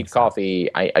 Because you need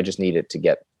coffee. I just need it to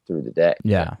get through the day.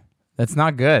 Yeah. That's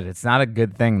not good. It's not a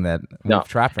good thing that we've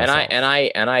trapped ourselves. And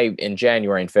I in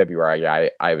January and February,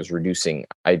 I was reducing.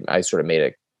 I sort of made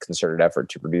a concerted effort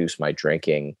to reduce my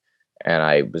drinking, and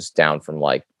I was down from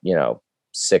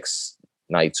 6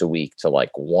 nights a week to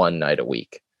 1 night a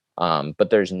week. But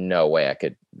there's no way I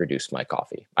could reduce my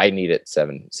coffee. I need it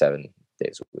seven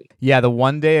days a week. Yeah, the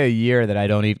one day a year that I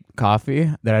don't eat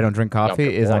coffee, that I don't drink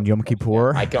coffee, is on Yom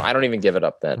Kippur. I don't even give it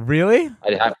up then. Really?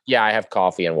 I have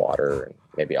coffee and water, and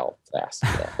maybe I'll fast.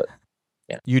 But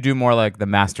yeah. You do more like the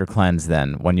master cleanse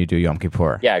then when you do Yom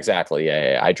Kippur. Yeah, exactly.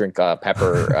 Yeah. I drink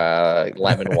pepper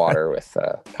lemon water with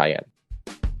cayenne.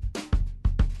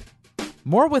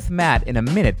 More with Matt in a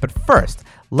minute, but first,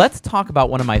 let's talk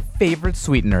about one of my favorite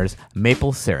sweeteners,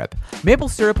 maple syrup. Maple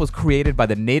syrup was created by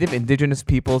the native indigenous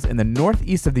peoples in the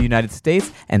northeast of the United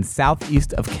States and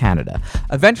southeast of Canada.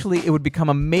 Eventually, it would become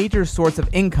a major source of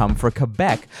income for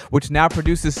Quebec, which now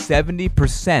produces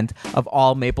 70% of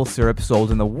all maple syrup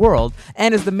sold in the world,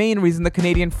 and is the main reason the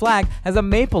Canadian flag has a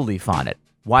maple leaf on it.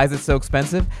 Why is it so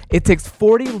expensive? It takes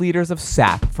 40 liters of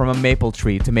sap from a maple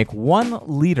tree to make 1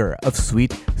 liter of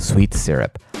sweet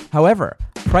syrup. However,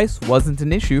 price wasn't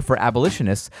an issue for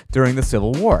abolitionists during the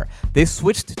Civil War. They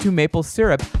switched to maple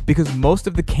syrup because most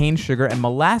of the cane sugar and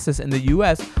molasses in the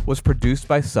U.S. was produced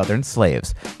by Southern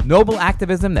slaves. Noble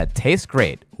activism that tastes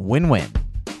great. Win-win.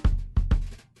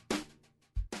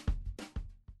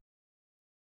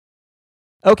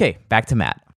 Okay, back to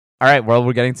Matt. All right, well,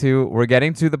 we're getting to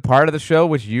the part of the show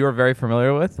which you are very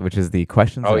familiar with, which is the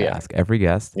questions I ask every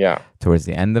guest. Yeah. Towards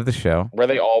the end of the show, where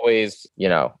they always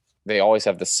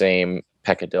have the same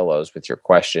peccadillos with your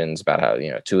questions about how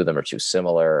two of them are too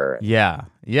similar. Yeah,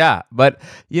 but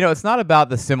it's not about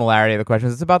the similarity of the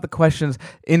questions; it's about the questions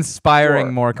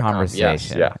inspiring more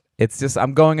conversation. Yes, yeah. It's just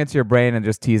I'm going into your brain and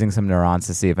just teasing some neurons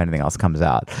to see if anything else comes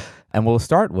out. And we'll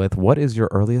start with, what is your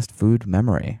earliest food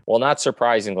memory? Well, not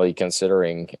surprisingly,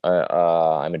 considering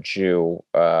I'm a Jew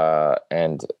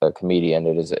and a comedian,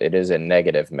 it is a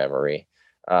negative memory.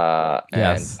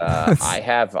 Yes. And I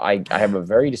have a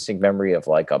very distinct memory of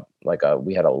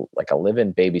we had a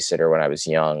live-in babysitter when I was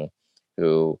young,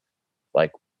 who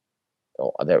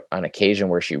on occasion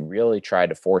where she really tried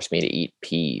to force me to eat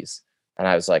peas. And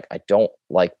I was like, I don't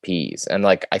like peas. And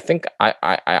I think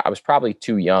I was probably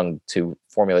too young to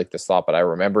formulate this thought, but I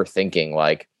remember thinking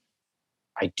I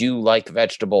do like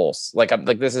vegetables. I'm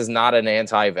this is not an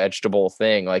anti-vegetable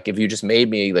thing. If you just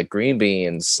made me green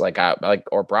beans,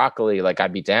 or broccoli,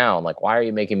 I'd be down. Why are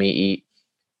you making me eat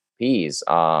peas?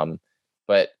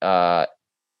 But now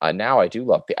I do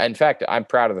love peas. In fact, I'm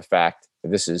proud of the fact that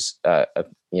this is a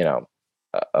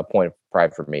point of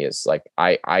pride for me is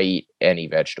I eat any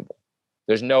vegetable.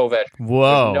 There's no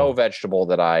vegetable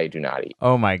that I do not eat.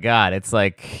 Oh my God. It's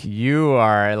you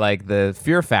are the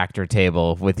Fear Factor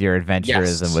table with your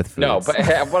adventurism with foods. No,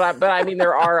 but I mean,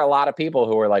 there are a lot of people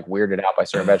who are weirded out by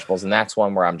certain vegetables, and that's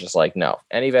one where I'm just no.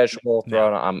 Any vegetable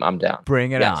thrown, I'm down.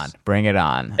 Bring it on. Bring it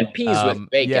on. And peas with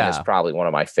bacon is probably one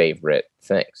of my favorite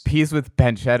things. Peas with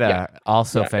pancetta,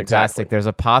 also fantastic.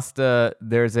 Exactly.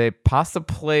 There's a pasta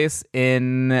place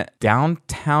in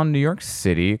downtown New York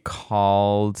City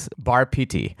called Bar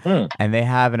Pitti. And they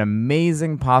have an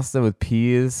amazing pasta with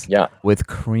peas with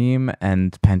cream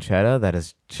and pancetta that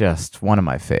is just one of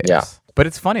my faves. Yeah. But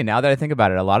it's funny, now that I think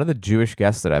about it, a lot of the Jewish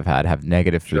guests that I've had have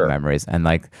negative food memories. And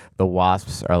the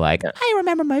wasps are I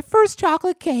remember my first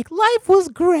chocolate cake. Life was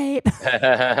great.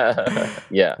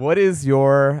 Yeah. What is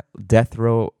your death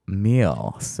row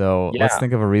meal? So let's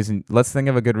think of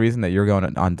a good reason that you're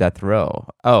going on death row.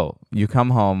 Oh, you come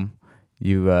home,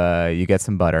 you get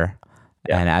some butter.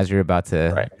 Yeah. And as you're about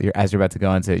to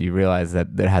go into it, you realize that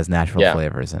it has natural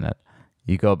flavors in it.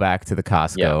 You go back to the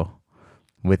Costco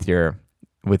with your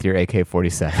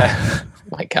AK-47.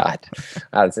 My God,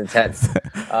 that's intense.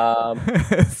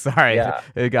 Sorry,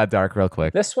 it got dark real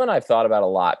quick. This one I've thought about a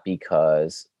lot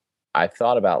because I've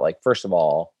thought about first of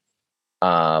all,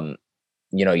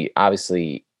 you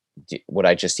obviously would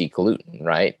I just eat gluten,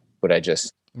 right? Would I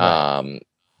just would I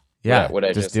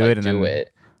just do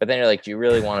it? But then you're do you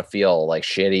really want to feel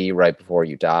shitty right before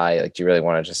you die? Do you really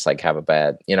want to just have a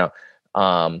bad,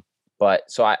 But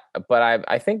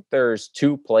I think there's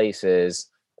two places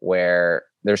where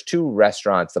there's two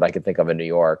restaurants that I can think of in New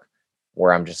York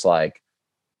where I'm just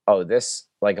oh, this,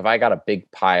 if I got a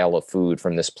big pile of food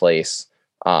from this place,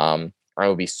 I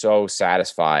would be so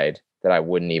satisfied that I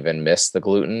wouldn't even miss the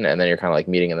gluten. And then you're kind of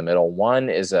meeting in the middle. One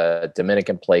is a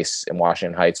Dominican place in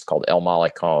Washington Heights called El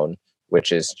Malecon,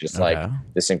 which is just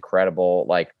this incredible,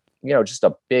 just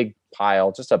a big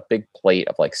pile, just a big plate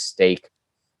of steak,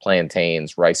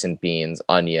 plantains, rice and beans,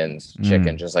 onions,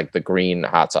 chicken, just the green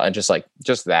hot sauce, and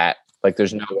just that.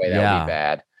 There's no way that would be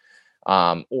bad.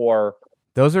 Or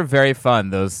those are very fun.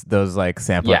 Those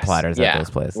sampler platters at those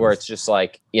places, where it's just a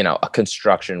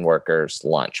construction worker's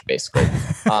lunch, basically.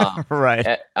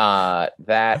 Right.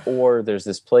 That, or there's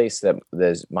this place that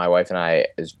my wife and I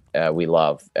we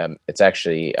love. It's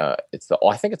actually I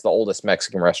think it's the oldest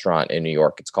Mexican restaurant in New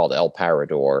York. It's called El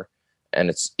Parador. And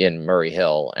it's in Murray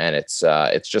Hill, and it's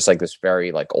just this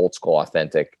very old school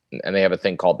authentic. And they have a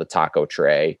thing called the taco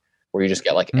tray, where you just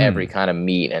get every kind of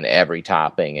meat and every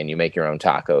topping, and you make your own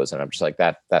tacos. And I'm just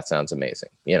that sounds amazing.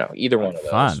 Either one of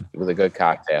those with a good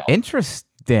cocktail.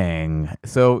 Interesting.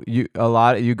 So you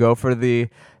go for the.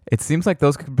 It seems like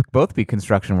those could both be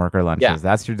construction worker lunches. Yeah.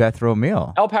 That's your death row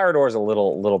meal. El Parador is a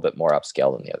little bit more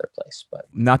upscale than the other place, but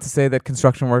not to say that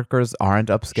construction workers aren't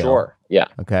upscale. Sure. Yeah.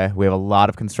 Okay. We have a lot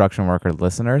of construction worker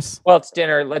listeners. Well, it's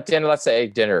dinner. Let's say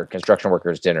dinner. Construction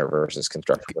workers dinner versus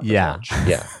construction workers lunch.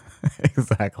 Yeah.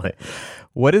 Exactly.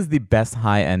 What is the best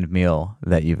high-end meal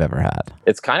that you've ever had?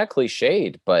 It's kind of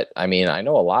cliched, but I mean, I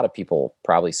know a lot of people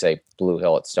probably say Blue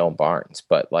Hill at Stone Barns,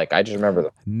 but I just remember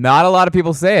not a lot of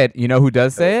people say it. You know who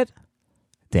does say it?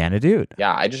 Dan a dude.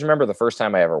 Yeah, I just remember the first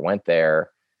time I ever went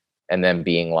there, and then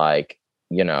being like,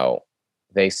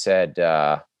 they said,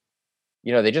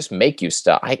 they just make you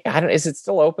stuff. I don't. Is it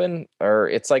still open, or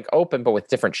it's like open but with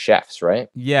different chefs, right?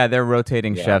 Yeah, they're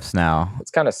rotating Yeah. chefs now.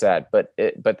 It's kind of sad, but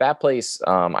that place,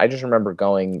 I just remember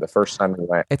going the first time we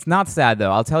went. It's not sad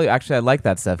though. I'll tell you. Actually, I like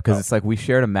that stuff because it's like we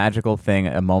shared a magical thing,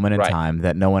 a moment in Right. time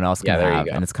that no one else can there you have,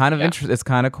 go. and it's kind of Yeah. interesting. It's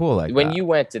kind of cool. Like When that. you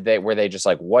went, were they just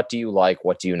like, what do you like,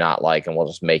 what do you not like, and we'll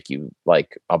just make you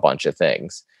like a bunch of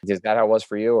things? Is that how it was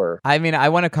for you, or? I mean, I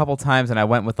went a couple times and I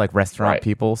went with like restaurant Right.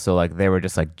 people, so like they were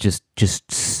just like, just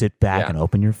sit back Yeah. and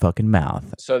open your fucking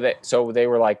mouth. So they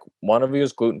were like, one of you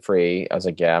is gluten free. I was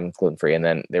like, yeah, I'm gluten free. And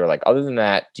then they were like, other than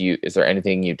that, is there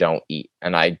anything you don't eat?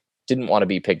 And I didn't want to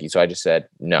be picky, so I just said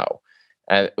no.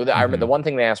 And I remember the one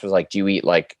thing they asked was like, do you eat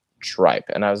like tripe?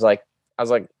 And I was like,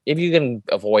 if you can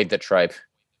avoid the tripe,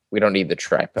 we don't need the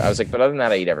tripe. I was like, but other than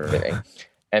that, I eat everything.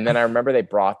 And then I remember they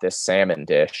brought this salmon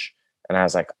dish. And I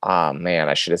was like, oh man,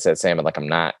 I should have said salmon. Like, I'm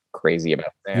not crazy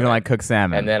about salmon. You don't like cooked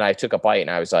salmon. And then I took a bite and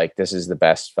I was like, this is the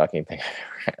best fucking thing I've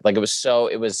ever had. Like,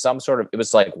 it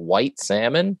was like white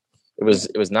salmon. It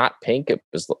was not pink. It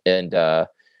was, and I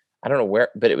don't know where,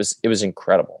 but it was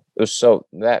incredible. It was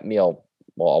that meal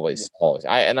will always,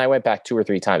 I went back 2 or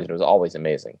 3 times and it was always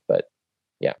amazing. But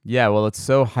yeah, well, it's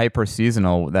so hyper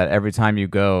seasonal that every time you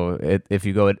go, if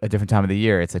you go at a different time of the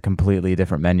year, it's a completely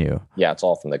different menu. yeah, it's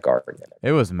all from the garden.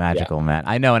 It was magical, man.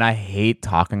 I know, and I hate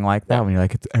talking like that when you're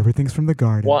like, everything's from the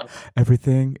garden. Well,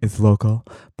 Everything is local.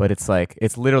 But it's like,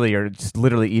 you're just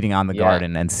literally eating on the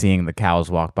garden and seeing the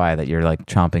cows walk by that you're like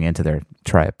chomping into their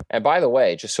tripe. And by the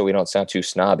way, just so we don't sound too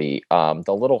snobby,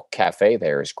 the little cafe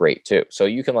there is great too. So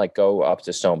you can like go up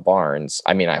to Stone Barns.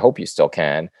 I mean, I hope you still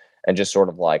can. And just sort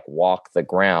of like walk the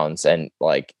grounds and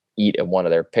like eat at one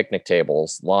of their picnic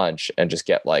tables lunch and just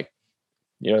get like,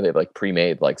 they have like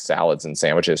pre-made like salads and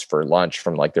sandwiches for lunch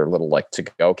from like their little like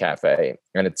to-go cafe.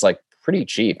 And it's like pretty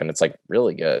cheap and it's like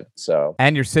really good. So,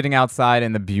 and you're sitting outside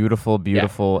in the beautiful,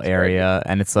 beautiful area.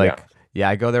 And it's like,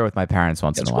 I go there with my parents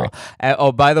once in a while.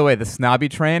 Oh, by the way, the snobby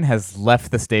train has left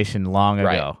the station long ago.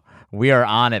 Right. We are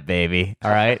on it, baby.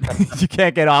 All right. You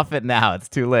can't get off it now. It's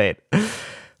too late.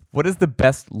 What is the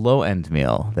best low-end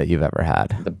meal that you've ever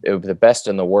had? The best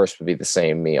and the worst would be the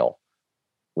same meal,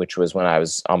 which was when I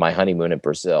was on my honeymoon in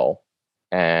Brazil,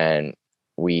 and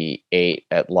we ate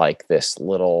at like this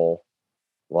little,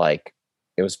 like,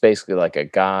 it was basically like a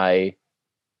guy,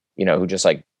 who just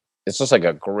like, it's just like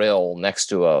a grill next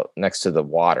to the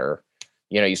water.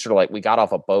 You sort of like, we got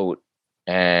off a boat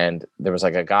and there was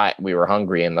like a guy, we were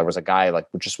hungry, and there was a guy like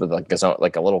just with like his own,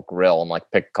 like a little grill and like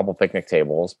a couple picnic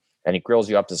tables. And he grills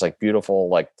you up this like beautiful,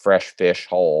 like fresh fish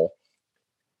whole.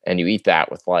 And you eat that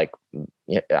with like,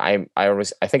 I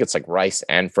think it's like rice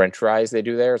and French fries they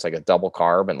do there. It's like a double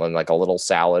carb, and then like a little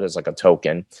salad is like a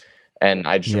token. And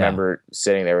I just remember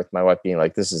sitting there with my wife being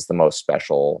like, this is the most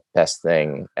special, best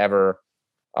thing ever.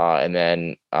 And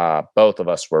then both of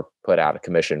us were put out of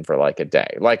commission for like a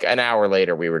day. Like an hour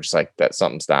later, we were just like, that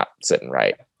something's not sitting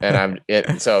right. And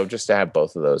so just to have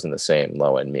both of those in the same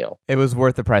low end meal, it was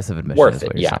worth the price of admission. worth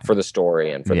it, yeah, for the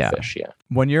story and for the fish, yeah.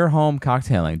 When you're home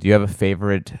cocktailing, do you have a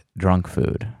favorite drunk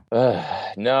food?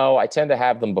 No, I tend to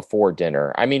have them before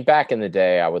dinner. I mean, back in the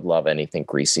day, I would love anything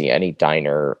greasy, any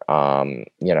diner,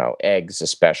 eggs,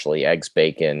 especially eggs,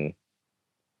 bacon,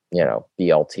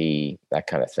 BLT, that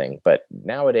kind of thing. But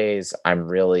nowadays I'm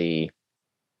really,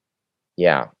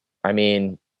 I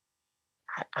mean,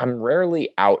 I'm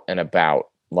rarely out and about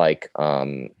like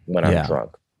when I'm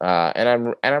drunk.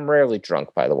 And I'm rarely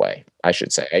drunk, by the way, I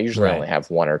should say. I usually only have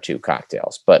 1 or 2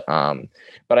 cocktails. But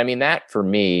I mean, that for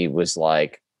me was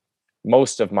like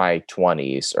most of my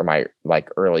 20s, or my like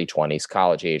early 20s,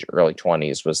 college age, early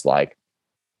 20s was like,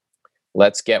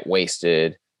 let's get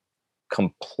wasted,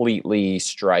 completely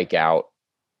strike out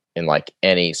in like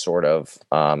any sort of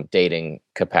dating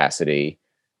capacity,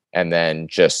 and then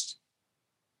just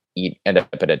end up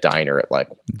at a diner at like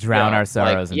drown our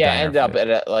sorrows. Like, end up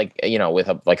at with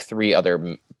like 3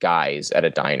 other guys at a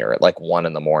diner at like 1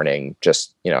 a.m,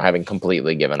 just having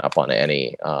completely given up on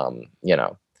any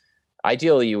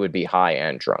ideally you would be high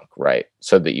and drunk, right?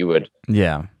 So that you would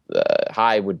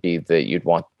high would be that you'd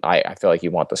want, I feel like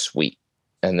you want the sweet,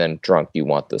 and then drunk you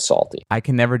want the salty. I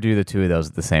can never do the 2 of those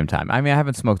at the same time. I mean, I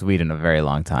haven't smoked weed in a very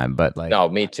long time, but like, no,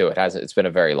 me too. It's been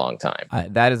a very long time.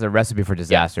 That is a recipe for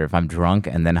disaster. If I'm drunk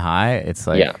and then high, it's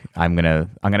like I'm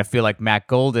gonna feel like Matt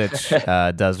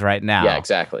Goldich does right now. Yeah,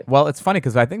 exactly. Well, it's funny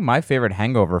because I think my favorite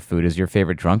hangover food is your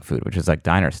favorite drunk food, which is like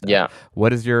diner stuff. Yeah.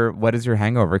 What is your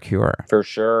hangover cure? For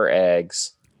sure,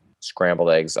 eggs,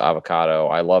 scrambled eggs, avocado.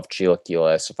 I love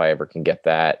chilaquiles if I ever can get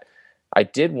that. I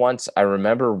did once.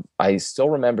 I still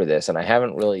remember this, and I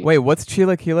haven't really. Wait, what's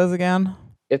chilaquiles again?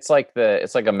 It's like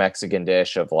a Mexican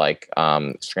dish of like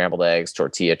scrambled eggs,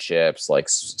 tortilla chips, like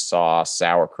sauce,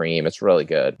 sour cream. It's really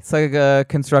good. It's like a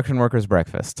construction worker's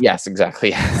breakfast. Yes,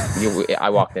 exactly. I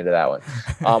walked into that one.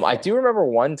 I do remember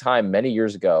one time many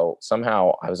years ago.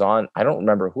 Somehow I was on. I don't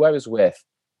remember who I was with.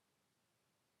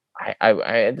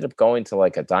 I ended up going to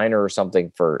like a diner or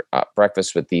something for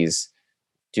breakfast with these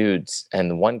dudes,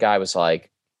 and one guy was like,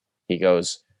 he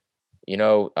goes,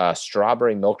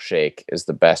 strawberry milkshake is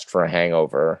the best for a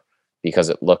hangover because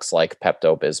it looks like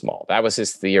Pepto-Bismol. That was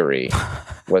his theory,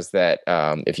 was that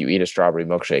if you eat a strawberry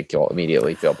milkshake, you'll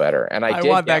immediately feel better. And I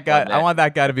want that guy. I want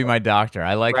that guy to be my doctor.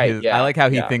 I like his. I like how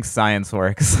he thinks science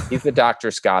works. He's the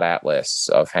Dr. Scott Atlas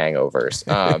of hangovers.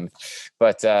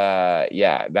 But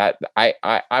that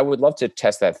I would love to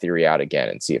test that theory out again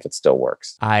and see if it still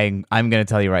works. I'm going to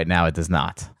tell you right now, it does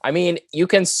not. I mean, you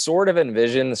can sort of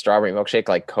envision the strawberry milkshake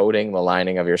like coating the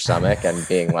lining of your stomach and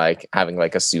being like having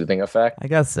like a soothing effect. I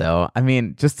guess so. I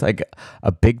mean, just like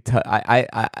a big tub.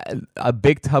 A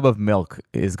big tub of milk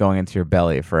is going into your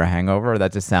belly for a hangover.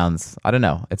 That just sounds. I don't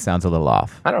know. It sounds a little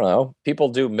off. I don't know. People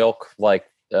do milk like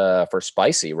for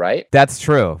spicy, right? That's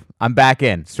true. I'm back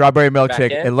in. Strawberry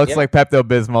milkshake. It looks like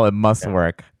Pepto-Bismol. It must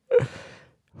work.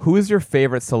 Who is your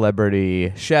favorite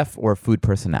celebrity chef or food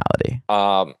personality?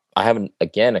 I have a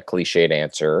cliched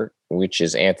answer, which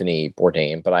is Anthony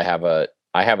Bourdain, but I have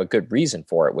a good reason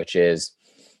for it, which is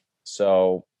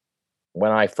so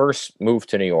when I first moved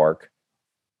to New York,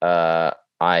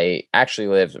 I actually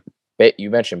lived. You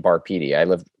mentioned Bar Petey. I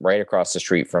lived right across the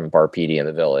street from Bar Petey in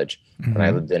the Village, and I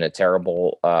lived in a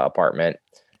terrible apartment.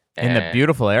 In the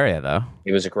beautiful area, though.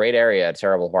 It was a great area, a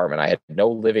terrible apartment. I had no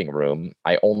living room.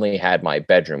 I only had my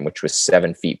bedroom, which was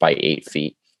 7 feet by 8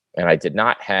 feet, and I did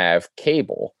not have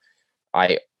cable.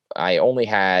 I only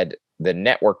had the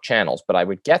network channels, but I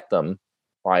would get them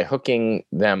by hooking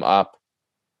them up.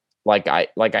 Like I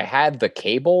had the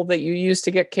cable that you use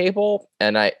to get cable,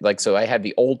 and I had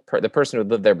the person who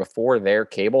lived there before their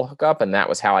cable hookup, and that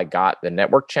was how I got the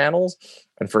network channels.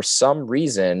 And for some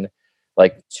reason,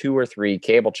 like 2 or 3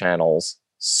 cable channels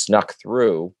snuck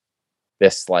through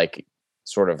this like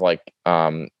sort of like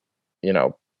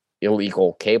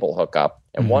illegal cable hookup,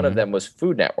 and one of them was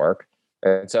Food Network,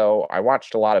 and so I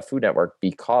watched a lot of Food Network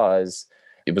because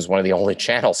it was one of the only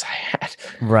channels I had.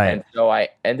 Right. And so I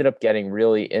ended up getting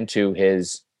really into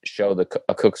his show,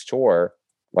 A Cook's Tour,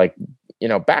 like,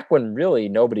 back when really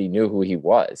nobody knew who he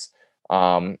was.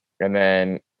 And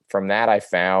then from that, I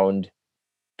found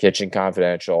Kitchen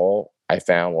Confidential. I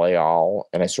found Layal,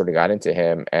 and I sort of got into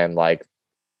him. And like,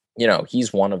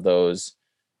 he's one of those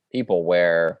people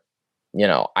where,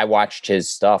 I watched his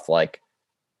stuff. Like,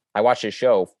 I watched his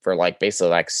show for like basically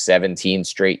like 17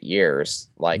 straight years.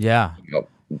 Like,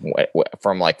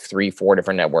 from like 3-4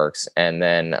 different networks. And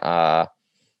then, I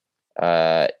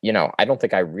don't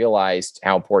think I realized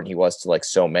how important he was to like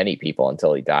so many people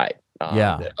until he died.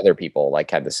 Other people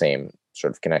like had the same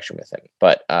sort of connection with him,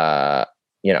 but,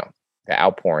 the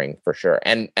outpouring for sure.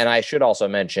 And I should also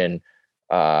mention,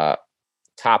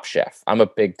 Top Chef. I'm a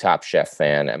big Top Chef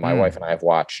fan, and my wife and I have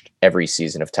watched every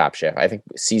season of Top Chef. I think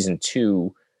season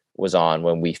 2 was on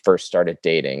when we first started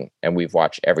dating, and we've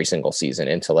watched every single season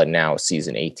until now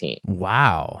season 18.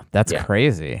 Wow, that's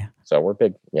crazy. So we're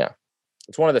big. Yeah,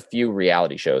 it's one of the few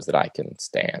reality shows that I can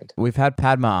stand. We've had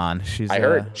Padma on. I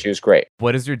heard she was great.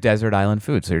 What is your desert island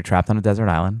food? So you're trapped on a desert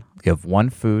island. You have one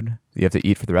food you have to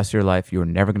eat for the rest of your life. You're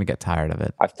never going to get tired of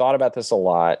it. I've thought about this a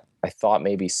lot. I thought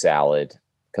maybe salad,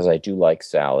 because I do like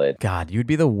salad. God, you'd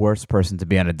be the worst person to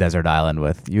be on a desert island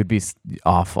with. You'd be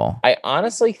awful. I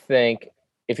honestly think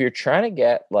if you're trying to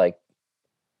get like,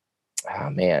 oh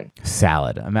man,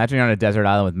 salad. Imagine you're on a desert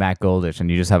island with Matt Goldich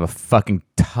and you just have a fucking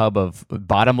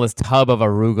bottomless tub of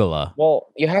arugula. Well,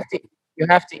 you have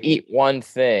to eat one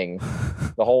thing.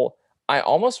 I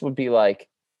almost would be like,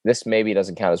 this maybe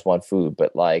doesn't count as one food,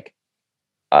 but like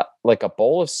a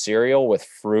bowl of cereal with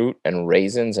fruit and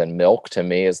raisins and milk to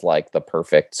me is like the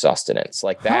perfect sustenance.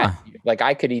 Like that, like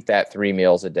I could eat that 3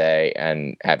 meals a day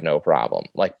and have no problem.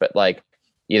 Like, but like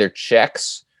either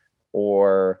Chex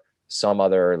or some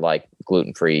other like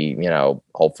gluten-free,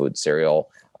 whole food cereal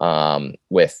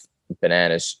with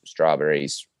bananas,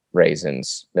 strawberries,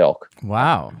 raisins, milk.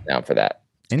 Wow. Down for that.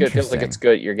 It's good. Feels like it's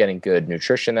good. You're getting good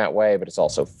nutrition that way, but it's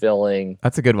also filling.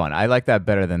 That's a good one. I like that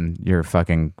better than your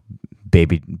fucking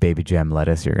baby gem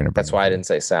lettuce you're gonna bring. That's why I didn't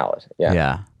say salad. Yeah.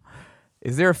 Yeah.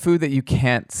 Is there a food that you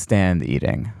can't stand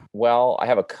eating? Well, I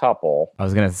have a couple. I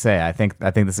was gonna say I think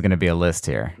this is gonna be a list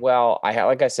here. Well,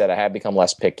 like I said, I have become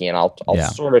less picky, and I'll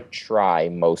sort of try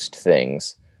most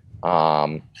things.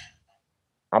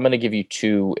 I'm going to give you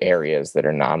two areas that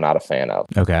I'm not a fan of.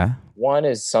 Okay. One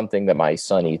is something that my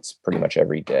son eats pretty much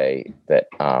every day that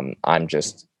I'm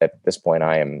just, at this point,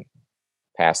 I am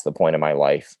past the point in my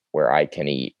life where I can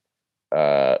eat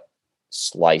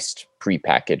sliced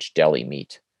prepackaged deli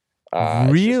meat.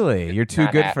 Really? You're too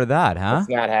good for that, huh? It's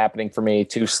not happening for me.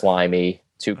 Too slimy,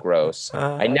 too gross.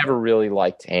 I never really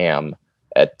liked ham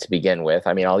to begin with.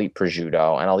 I mean, I'll eat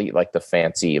prosciutto and I'll eat like the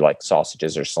fancy like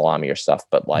sausages or salami or stuff,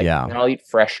 but like and I'll eat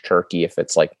fresh turkey if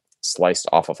it's like sliced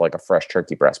off of like a fresh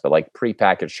turkey breast. But like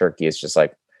prepackaged turkey is just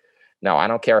like, no, I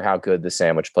don't care how good the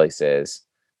sandwich place is.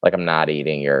 Like, I'm not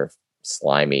eating your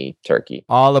slimy turkey.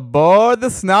 All aboard the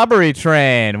snobbery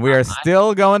train. We are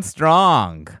still going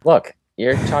strong. Look,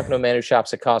 you're talking to a man who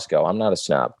shops at Costco. I'm not a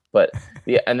snob, but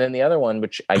and then the other one,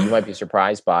 which you might be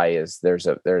surprised by, is there's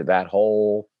that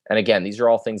whole. And again, these are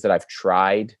all things that I've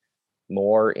tried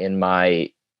more in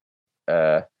my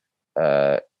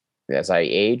as I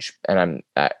age, and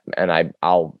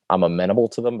I'm amenable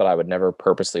to them, but I would never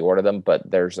purposely order them. But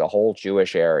there's a whole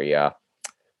Jewish area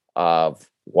of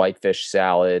whitefish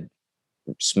salad,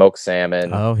 smoked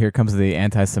salmon. Oh, here comes the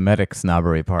anti-Semitic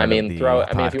snobbery part. I mean, if you want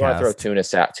to throw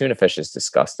tuna fish is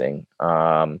disgusting.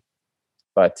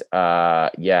 But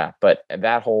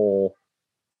that whole,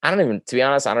 to be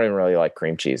honest, I don't even really like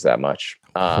cream cheese that much.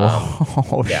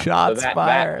 Shots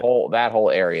fired. That whole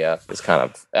area is kind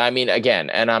of, I mean, again,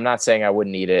 and I'm not saying I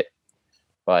wouldn't eat it,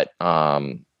 but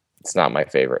it's not my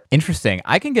favorite. Interesting.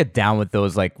 I can get down with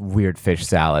those like weird fish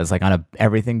salads, like on a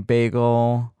everything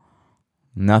bagel.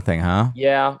 Nothing, huh?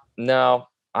 Yeah, no.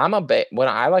 When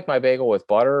I like my bagel with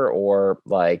butter or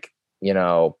like,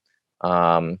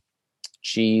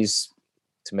 cheese,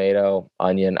 tomato,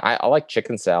 onion. I like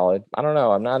chicken salad. I don't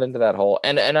know. I'm not into that whole.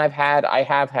 And I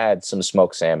have had some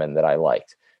smoked salmon that I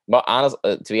liked. But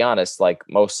to be honest, like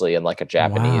mostly in like a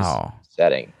Japanese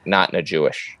setting, not in a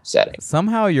Jewish setting.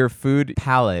 Somehow your food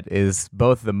palate is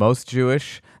both the most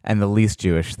Jewish and the least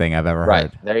Jewish thing I've ever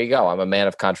heard. There you go. I'm a man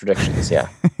of contradictions. Yeah.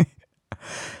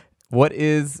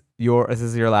 This is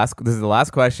the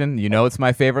last question. You know, it's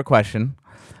my favorite question.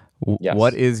 Yes.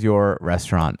 What is your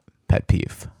restaurant pet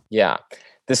peeve? Yeah.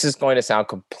 This is going to sound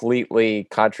completely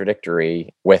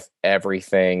contradictory with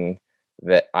everything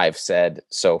that I've said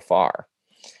so far.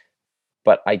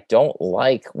 But I don't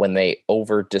like when they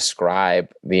over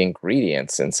describe the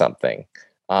ingredients in something.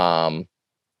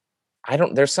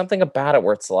 There's something about it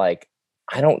where it's like,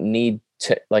 I don't need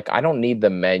the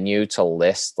menu to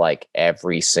list like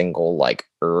every single like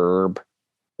herb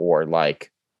or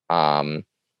like,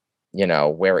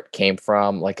 where it came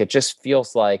from. Like, it just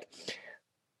feels like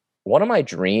one of my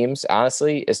dreams,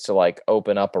 honestly, is to like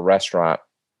open up a restaurant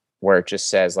where it just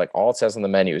says like, all it says on the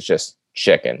menu is just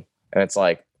chicken. And it's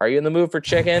like, are you in the mood for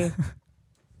chicken?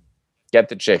 Get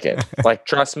the chicken. Like,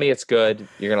 trust me, it's good.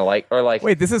 You're going to like, or like,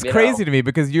 wait, this is crazy to me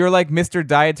because you're like Mr.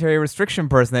 Dietary Restriction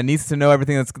person that needs to know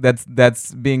everything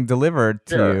that's being delivered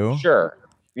to you. Sure.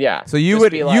 Yeah. So you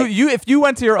would, if you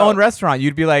went to your own restaurant,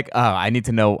 you'd be like, oh, I need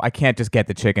to know. I can't just get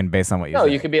the chicken based on what you say. No,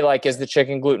 you could be like, is the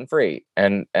chicken gluten-free?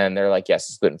 And they're like, yes,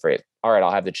 it's gluten-free. All right,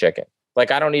 I'll have the chicken.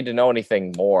 Like, I don't need to know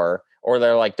anything more. Or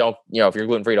they're like, don't, if you're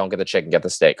gluten-free, don't get the chicken, get the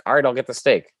steak. All right, I'll get the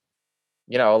steak.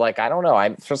 Like, I don't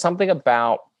know. For something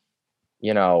about,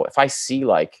 if I see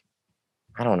like,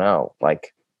 I don't know,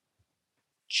 like,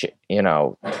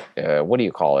 what do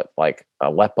you call it? Like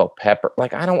Aleppo pepper.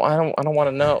 Like, I don't want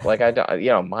to know. Like, I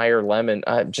don't, Meyer lemon.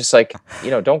 Just like,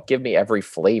 don't give me every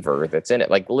flavor that's in it.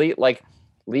 Like,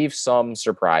 leave some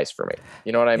surprise for me.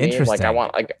 You know what I mean? Like, I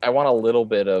want a little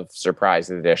bit of surprise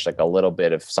in the dish, like a little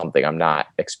bit of something I'm not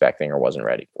expecting or wasn't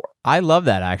ready for. I love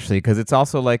that actually, because it's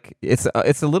also like it's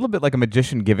a little bit like a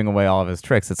magician giving away all of his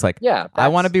tricks. It's like, I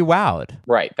want to be wowed.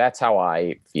 Right. That's how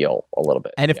I feel a little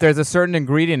bit. And if there's a certain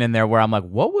ingredient in there where I'm like,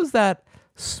 what was that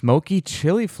smoky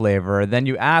chili flavor? Then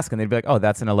you ask, and they'd be like, oh,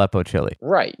 that's an Aleppo chili.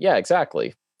 Right. Yeah.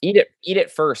 Exactly. Eat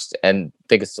it first and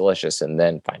think it's delicious, and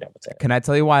then find out what's in it. Can I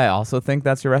tell you why I also think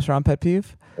that's your restaurant pet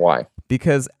peeve? Why?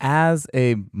 Because as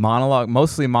a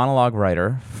mostly monologue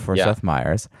writer for Seth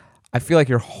Meyers, I feel like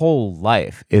your whole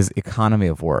life is economy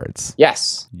of words.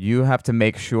 Yes. You have to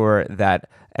make sure that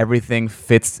everything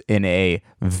fits in a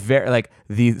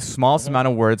the smallest amount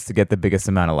of words to get the biggest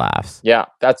amount of laughs. Yeah,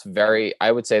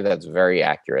 I would say that's very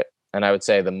accurate. And I would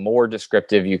say the more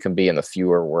descriptive you can be in the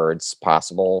fewer words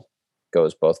possible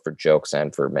goes both for jokes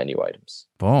and for menu items.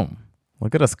 Boom.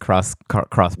 Look at us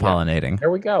cross-pollinating. There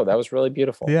we go. That was really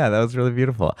beautiful. Yeah, that was really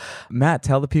beautiful. Matt,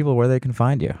 tell the people where they can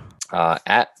find you.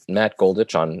 At Matt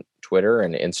Goldich on Twitter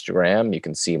and Instagram. You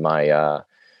can see my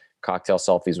cocktail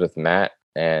selfies with Matt.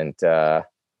 And I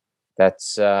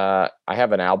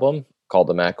have an album called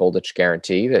the Matt Goldich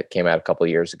Guarantee that came out a couple of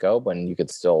years ago when you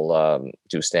could still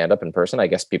do stand-up in person. I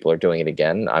guess people are doing it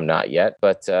again. I'm not yet,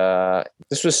 but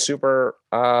this was super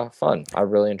fun. I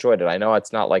really enjoyed it. I know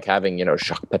it's not like having,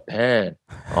 Jacques Pepin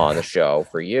on the show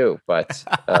for you, but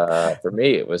for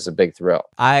me, it was a big thrill.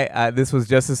 This was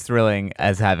just as thrilling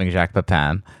as having Jacques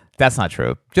Pepin. That's not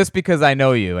true. Just because I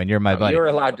know you and you're my buddy. You're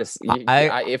allowed to.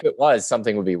 If it was,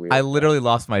 something would be weird. I literally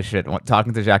lost my shit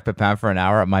talking to Jacques Pepin for an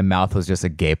hour. My mouth was just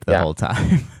agape the whole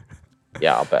time.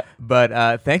 Yeah, I'll bet.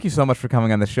 But thank you so much for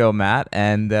coming on the show, Matt.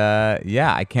 And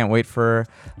I can't wait for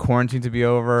quarantine to be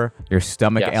over, your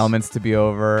stomach ailments to be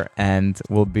over, and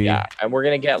we'll be... Yeah, and we're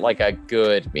going to get like a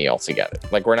good meal together.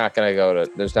 Like we're not going to go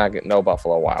to... There's no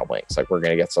Buffalo Wild Wings. Like we're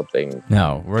going to get something...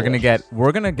 No, we're going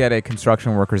to get a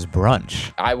construction workers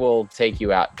brunch. I will take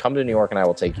you out. Come to New York and I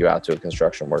will take you out to a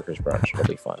construction workers brunch. It'll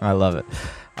be fun. I love it.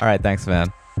 All right, thanks,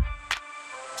 man.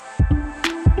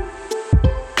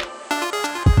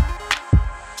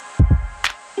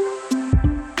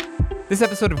 This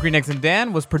episode of Green Eggs and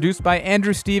Dan was produced by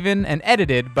Andrew Steven and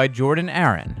edited by Jordan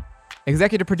Aaron.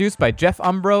 Executive produced by Jeff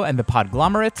Umbro and The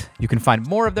Podglomerate. You can find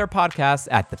more of their podcasts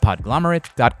at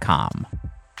thepodglomerate.com.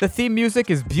 The theme music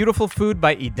is Beautiful Food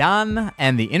by Idan,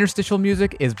 and the interstitial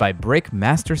music is by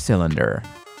Breakmaster Cylinder.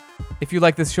 If you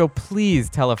like this show, please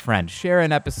tell a friend, share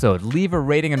an episode, leave a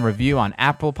rating and review on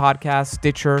Apple Podcasts,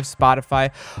 Stitcher,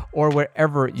 Spotify, or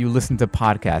wherever you listen to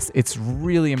podcasts. It's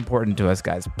really important to us,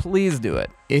 guys. Please do it.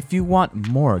 If you want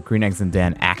more Green Eggs and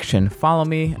Dan action, follow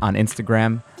me on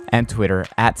Instagram and Twitter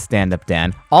at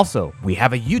StandUpDan. Also, we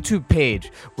have a YouTube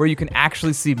page where you can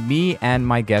actually see me and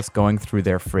my guests going through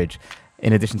their fridge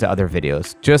in addition to other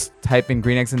videos. Just type in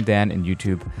Green Eggs and Dan in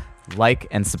YouTube, like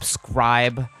and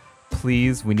subscribe.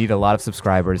 Please, we need a lot of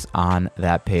subscribers on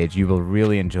that page. You will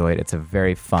really enjoy it. It's a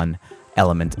very fun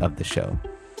element of the show.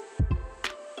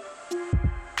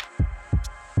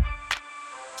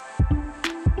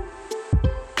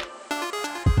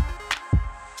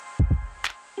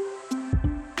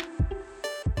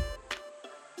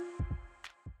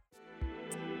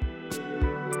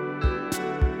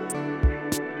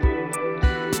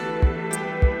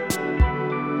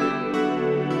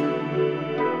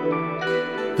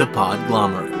 The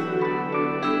Podglomerate,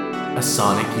 a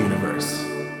sonic universe.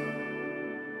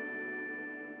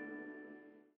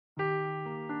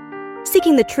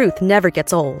 Seeking the truth never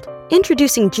gets old.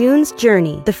 Introducing June's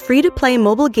Journey, the free-to-play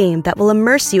mobile game that will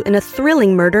immerse you in a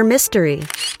thrilling murder mystery.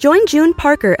 Join June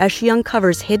Parker as she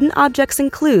uncovers hidden objects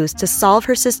and clues to solve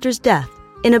her sister's death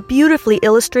in a beautifully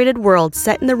illustrated world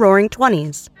set in the Roaring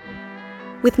 '20s.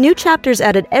 With new chapters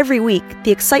added every week,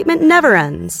 the excitement never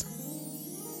ends.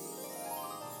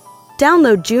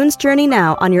 Download June's Journey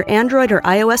now on your Android or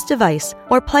iOS device,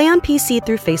 or play on PC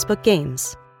through Facebook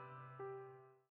Games.